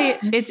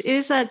 it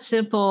is that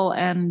simple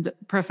and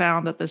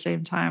profound at the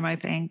same time, I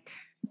think.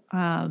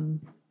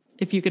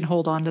 If you can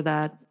hold on to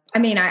that. I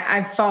mean,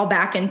 I fall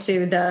back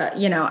into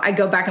I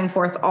go back and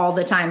forth all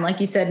the time, like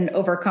you said, and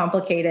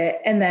overcomplicate it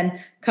and then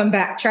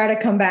try to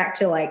come back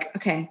to like,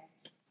 okay,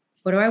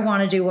 what do I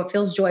want to do? What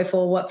feels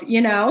joyful?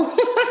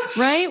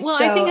 Right. Well,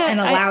 so, I think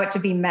allow it to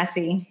be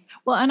messy.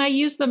 Well, and I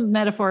use the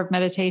metaphor of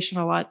meditation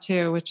a lot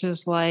too, which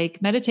is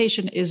like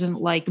meditation isn't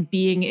like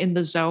being in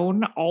the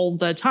zone all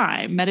the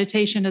time.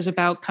 Meditation is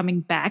about coming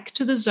back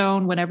to the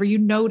zone whenever you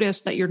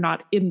notice that you're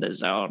not in the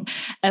zone.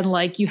 And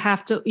like you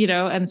have to,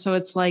 and so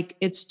it's like,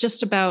 it's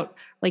just about,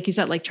 like you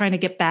said, like trying to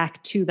get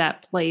back to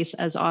that place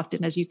as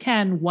often as you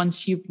can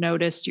once you've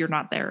noticed you're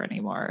not there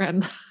anymore.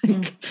 And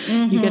like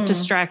you get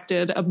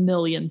distracted a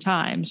million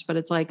times, but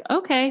it's like,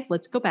 okay,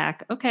 let's go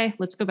back. Okay,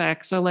 let's go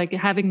back. So like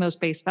having those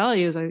base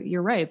values,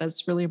 you're right.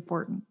 That's really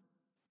important.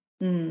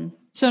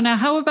 So now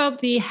how about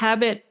the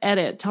habit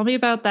edit? Tell me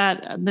about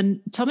that.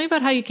 Then tell me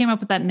about how you came up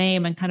with that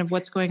name and kind of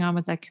what's going on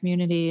with that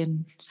community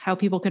and how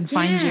people can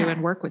find you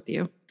and work with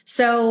you.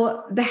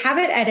 So the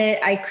Habit Edit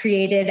I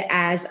created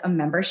as a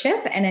membership,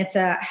 and it's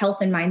a health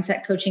and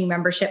mindset coaching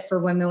membership for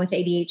women with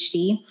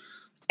ADHD.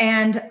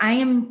 And I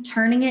am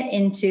turning it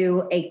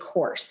into a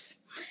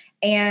course.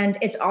 And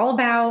it's all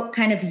about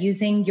kind of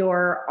using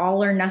your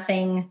all or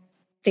nothing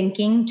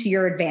thinking to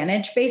your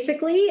advantage,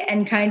 basically,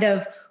 and kind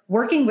of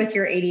working with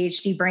your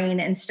ADHD brain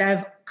instead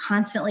of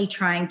constantly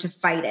trying to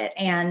fight it.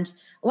 And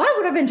a lot of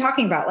what I've been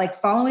talking about, like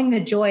following the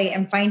joy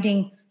and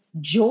finding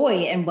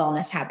joy in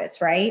wellness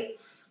habits, right?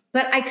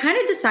 But I kind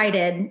of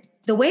decided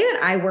the way that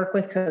I work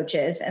with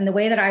coaches and the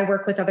way that I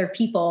work with other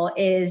people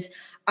is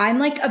I'm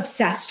like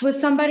obsessed with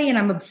somebody and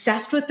I'm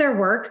obsessed with their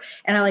work.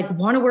 And I like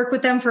want to work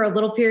with them for a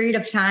little period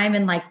of time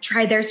and like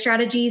try their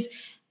strategies.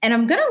 And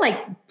I'm going to like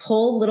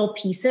pull little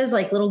pieces,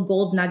 like little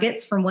gold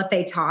nuggets from what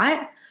they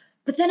taught.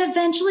 But then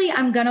eventually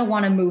I'm going to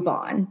want to move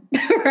on.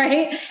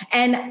 Right.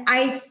 And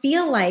I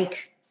feel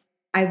like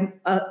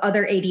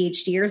other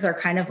ADHDers are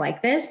kind of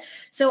like this.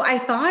 So I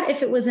thought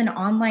if it was an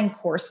online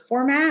course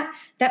format,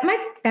 that might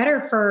be better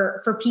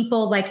for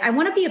people. Like I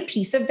want to be a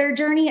piece of their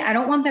journey. I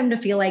don't want them to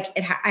feel like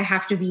I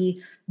have to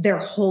be their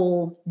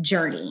whole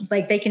journey.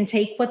 Like they can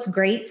take what's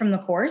great from the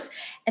course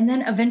and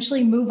then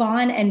eventually move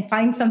on and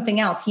find something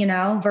else,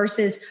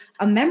 versus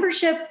a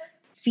membership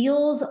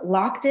feels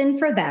locked in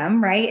for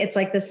them, right? It's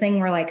like this thing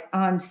where like, oh,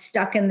 I'm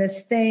stuck in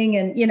this thing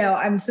and,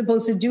 I'm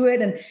supposed to do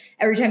it. And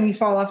every time you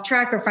fall off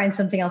track or find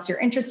something else you're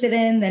interested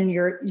in, then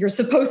you're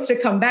supposed to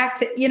come back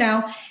to,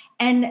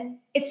 and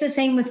it's the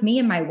same with me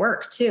and my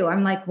work too.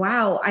 I'm like,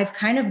 wow, I've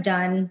kind of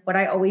done what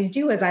I always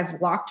do is I've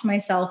locked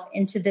myself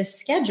into this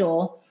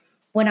schedule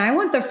when I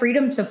want the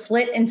freedom to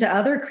flit into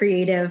other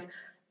creative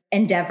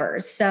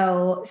endeavors.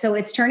 So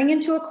it's turning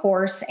into a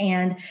course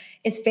and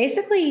it's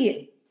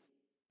basically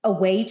a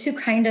way to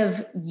kind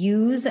of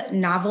use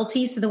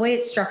novelty. So the way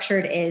it's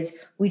structured is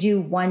we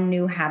do one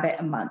new habit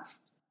a month.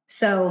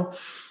 So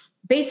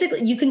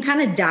basically you can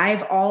kind of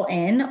dive all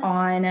in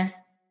on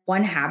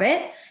one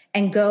habit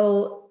and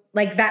go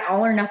like that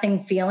all or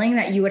nothing feeling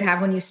that you would have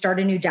when you start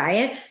a new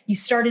diet, you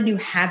start a new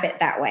habit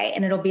that way.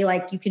 And it'll be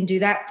like, you can do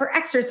that for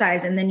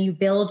exercise. And then you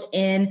build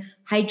in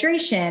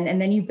hydration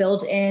and then you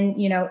build in,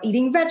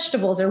 eating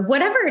vegetables or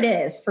whatever it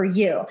is for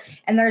you.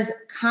 And there's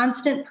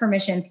constant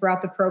permission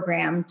throughout the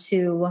program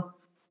to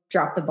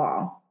drop the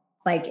ball.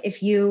 Like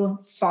if you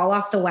fall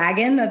off the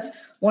wagon, that's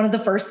one of the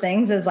first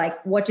things is like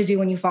what to do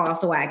when you fall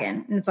off the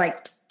wagon. And it's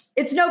like,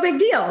 it's no big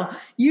deal.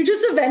 You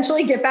just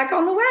eventually get back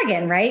on the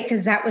wagon, right?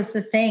 Because that was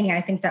the thing I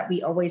think that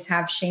we always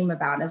have shame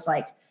about is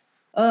like,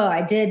 oh,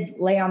 I did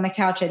lay on the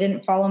couch. I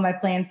didn't follow my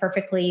plan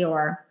perfectly.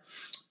 Or,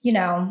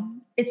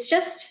 it's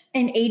just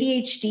an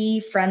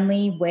ADHD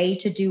friendly way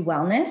to do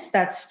wellness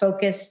that's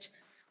focused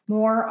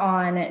more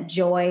on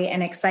joy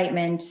and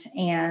excitement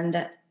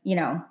and,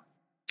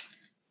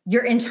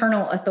 your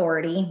internal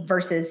authority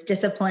versus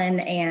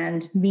discipline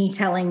and me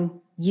telling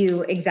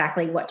you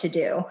exactly what to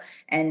do.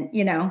 And,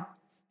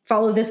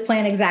 follow this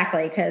plan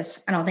exactly,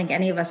 because I don't think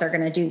any of us are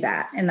going to do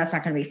that. And that's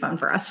not going to be fun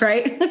for us,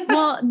 right?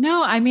 Well,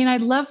 no, I mean, I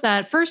love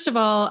that. First of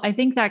all, I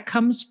think that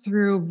comes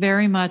through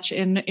very much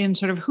in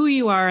sort of who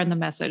you are in the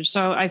message.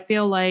 So I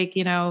feel like,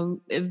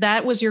 if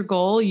that was your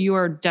goal, you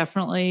are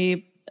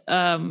definitely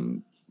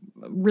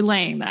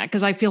relaying that,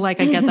 because I feel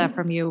like I get that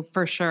from you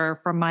for sure,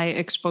 from my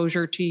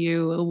exposure to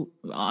you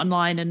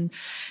online and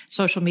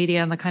social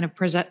media and the kind of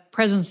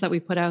presence that we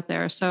put out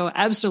there. So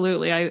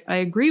absolutely, I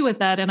agree with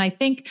that. And I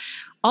think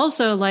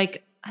also,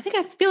 like, I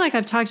feel like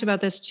I've talked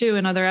about this too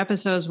in other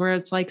episodes, where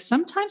it's like,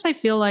 sometimes I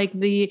feel like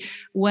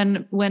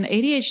when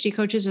ADHD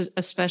coaches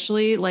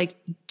especially like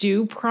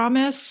do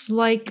promise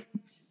like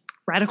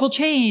radical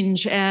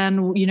change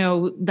and,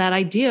 that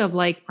idea of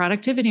like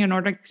productivity and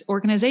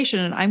organization,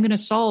 and I'm going to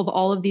solve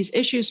all of these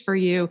issues for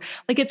you.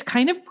 Like, it's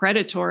kind of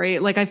predatory.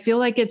 Like, I feel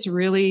like it's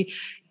really,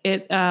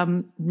 what's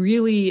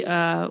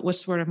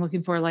the word I'm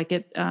looking for? Like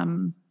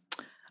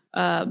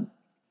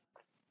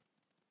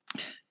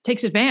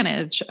takes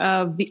advantage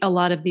of a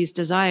lot of these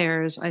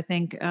desires. I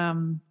think,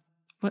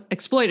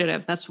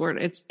 exploitative, that's the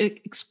word. It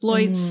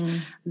exploits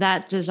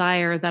that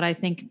desire that I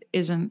think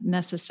isn't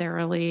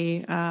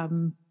necessarily,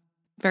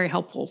 very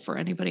helpful for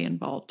anybody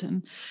involved.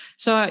 And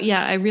so,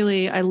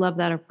 I love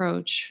that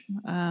approach.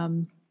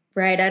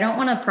 Right. I don't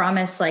want to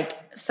promise like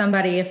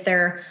somebody, if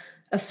they're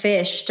a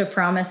fish, to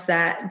promise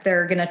that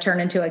they're going to turn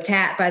into a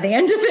cat by the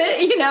end of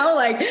it,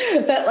 like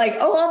that, like,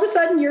 oh, all of a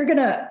sudden you're going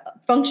to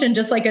function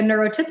just like a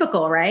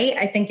neurotypical, right?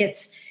 I think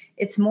it's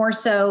more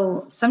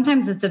so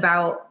sometimes it's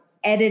about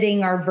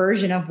editing our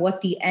version of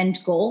what the end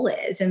goal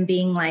is and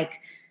being like,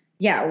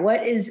 yeah,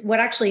 what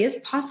actually is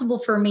possible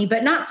for me,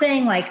 but not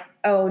saying like,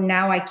 oh,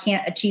 now I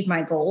can't achieve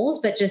my goals,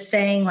 but just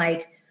saying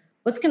like,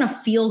 what's going to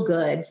feel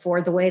good for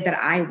the way that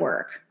I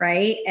work,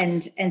 right?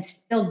 And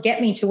still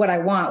get me to what I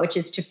want, which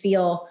is to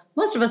feel,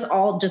 most of us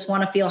all just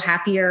want to feel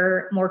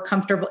happier, more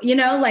comfortable,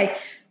 like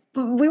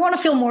we want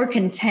to feel more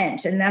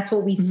content. And that's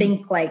what we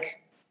think like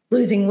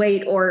losing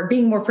weight or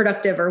being more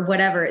productive or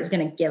whatever is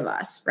going to give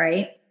us,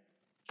 right?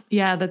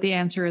 Yeah, that the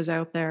answer is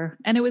out there.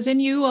 And it was in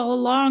you all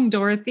along,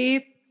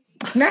 Dorothy.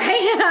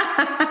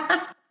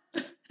 Right.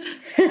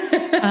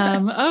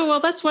 Oh, well,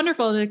 that's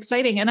wonderful and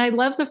exciting. And I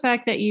love the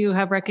fact that you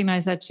have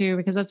recognized that too,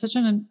 because that's such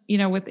with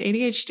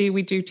ADHD,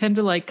 we do tend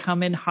to like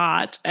come in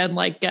hot and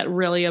like get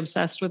really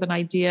obsessed with an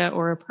idea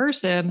or a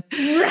person.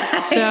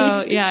 Right.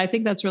 So yeah, I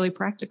think that's really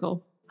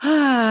practical. All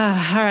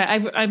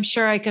right. I'm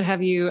sure I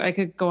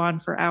could go on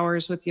for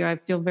hours with you. I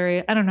feel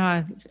very, I don't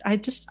know. I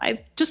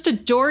just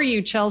adore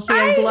you, Chelsea.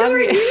 I adore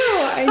you.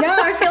 I know.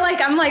 I feel like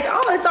I'm like,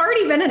 oh, it's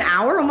already been an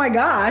hour. Oh my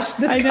gosh.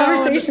 This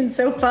conversation's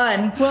so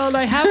fun. Well, and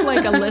I have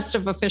like a list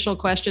of official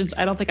questions.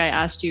 I don't think I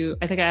asked you.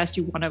 I think I asked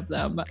you one of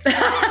them.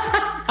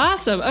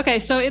 Awesome. Okay.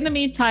 So in the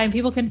meantime,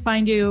 people can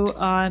find you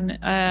on,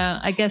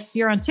 I guess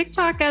you're on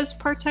TikTok as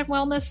Part-Time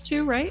Wellness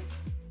too, right?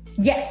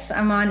 Yes,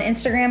 I'm on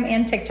Instagram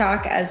and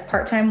TikTok as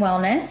Part-Time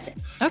Wellness.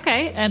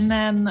 Okay. And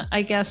then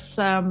I guess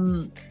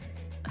Habit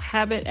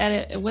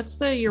Edit, what's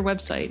your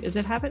website? Is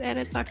it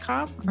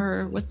habitedit.com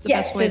or what's the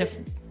best way to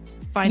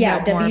find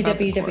out more about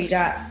the course?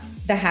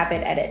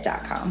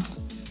 www.thehabitedit.com.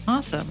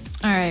 Awesome.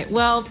 All right.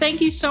 Well,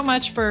 thank you so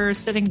much for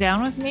sitting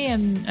down with me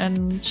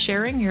and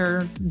sharing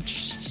your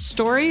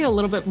story a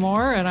little bit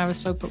more. And I was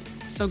so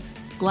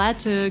glad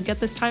to get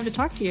this time to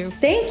talk to you.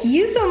 Thank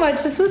you so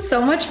much. This was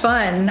so much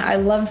fun. I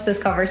loved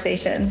this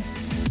conversation.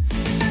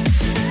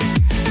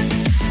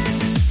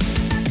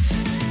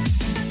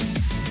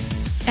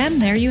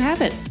 And there you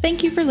have it.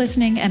 Thank you for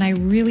listening, and I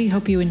really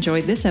hope you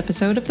enjoyed this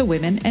episode of the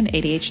Women and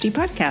ADHD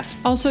podcast.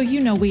 Also, we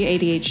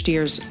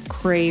ADHDers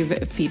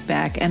crave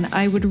feedback, and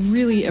I would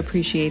really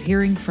appreciate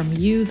hearing from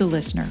you, the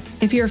listener.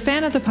 If you're a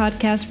fan of the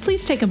podcast,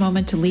 please take a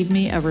moment to leave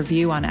me a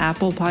review on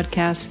Apple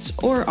Podcasts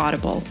or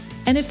Audible.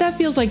 And if that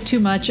feels like too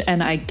much,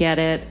 and I get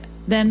it,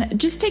 then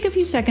just take a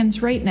few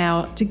seconds right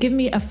now to give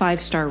me a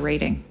 5-star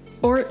rating.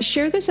 Or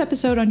share this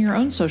episode on your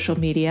own social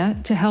media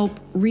to help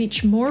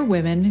reach more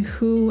women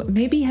who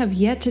maybe have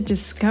yet to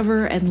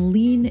discover and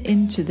lean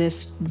into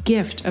this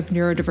gift of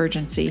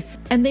neurodivergency.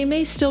 And they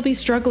may still be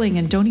struggling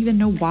and don't even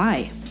know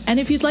why.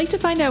 And if you'd like to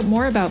find out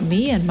more about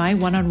me and my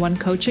one-on-one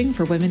coaching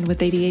for women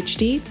with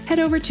ADHD, head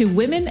over to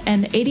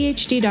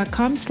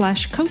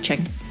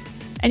womenandadhd.com/coaching.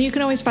 And you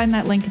can always find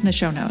that link in the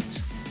show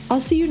notes. I'll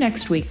see you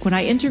next week when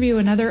I interview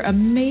another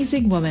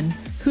amazing woman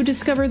who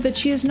discovered that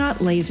she is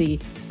not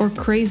lazy or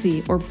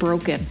crazy or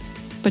broken,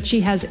 but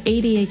she has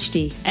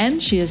ADHD,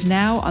 and she is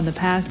now on the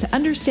path to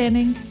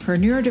understanding her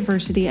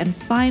neurodiversity and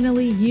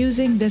finally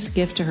using this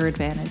gift to her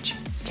advantage.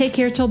 Take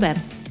care till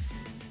then.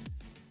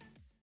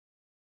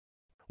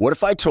 What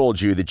if I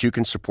told you that you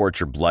can support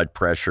your blood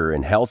pressure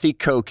and healthy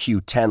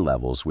CoQ10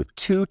 levels with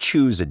 2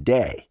 chews a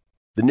day?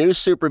 The new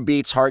Super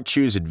Beats Heart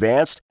Chews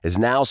Advanced is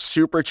now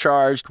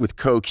supercharged with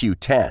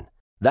CoQ10.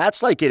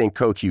 That's like getting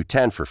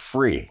CoQ10 for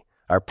free.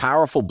 Our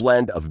powerful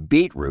blend of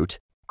beetroot,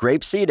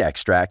 grapeseed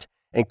extract,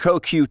 and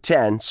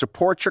CoQ10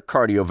 supports your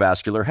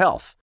cardiovascular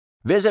health.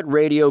 Visit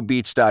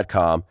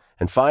RadioBeats.com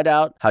and find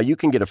out how you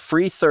can get a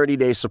free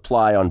 30-day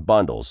supply on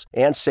bundles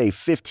and save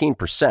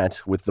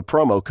 15% with the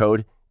promo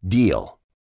code DEAL.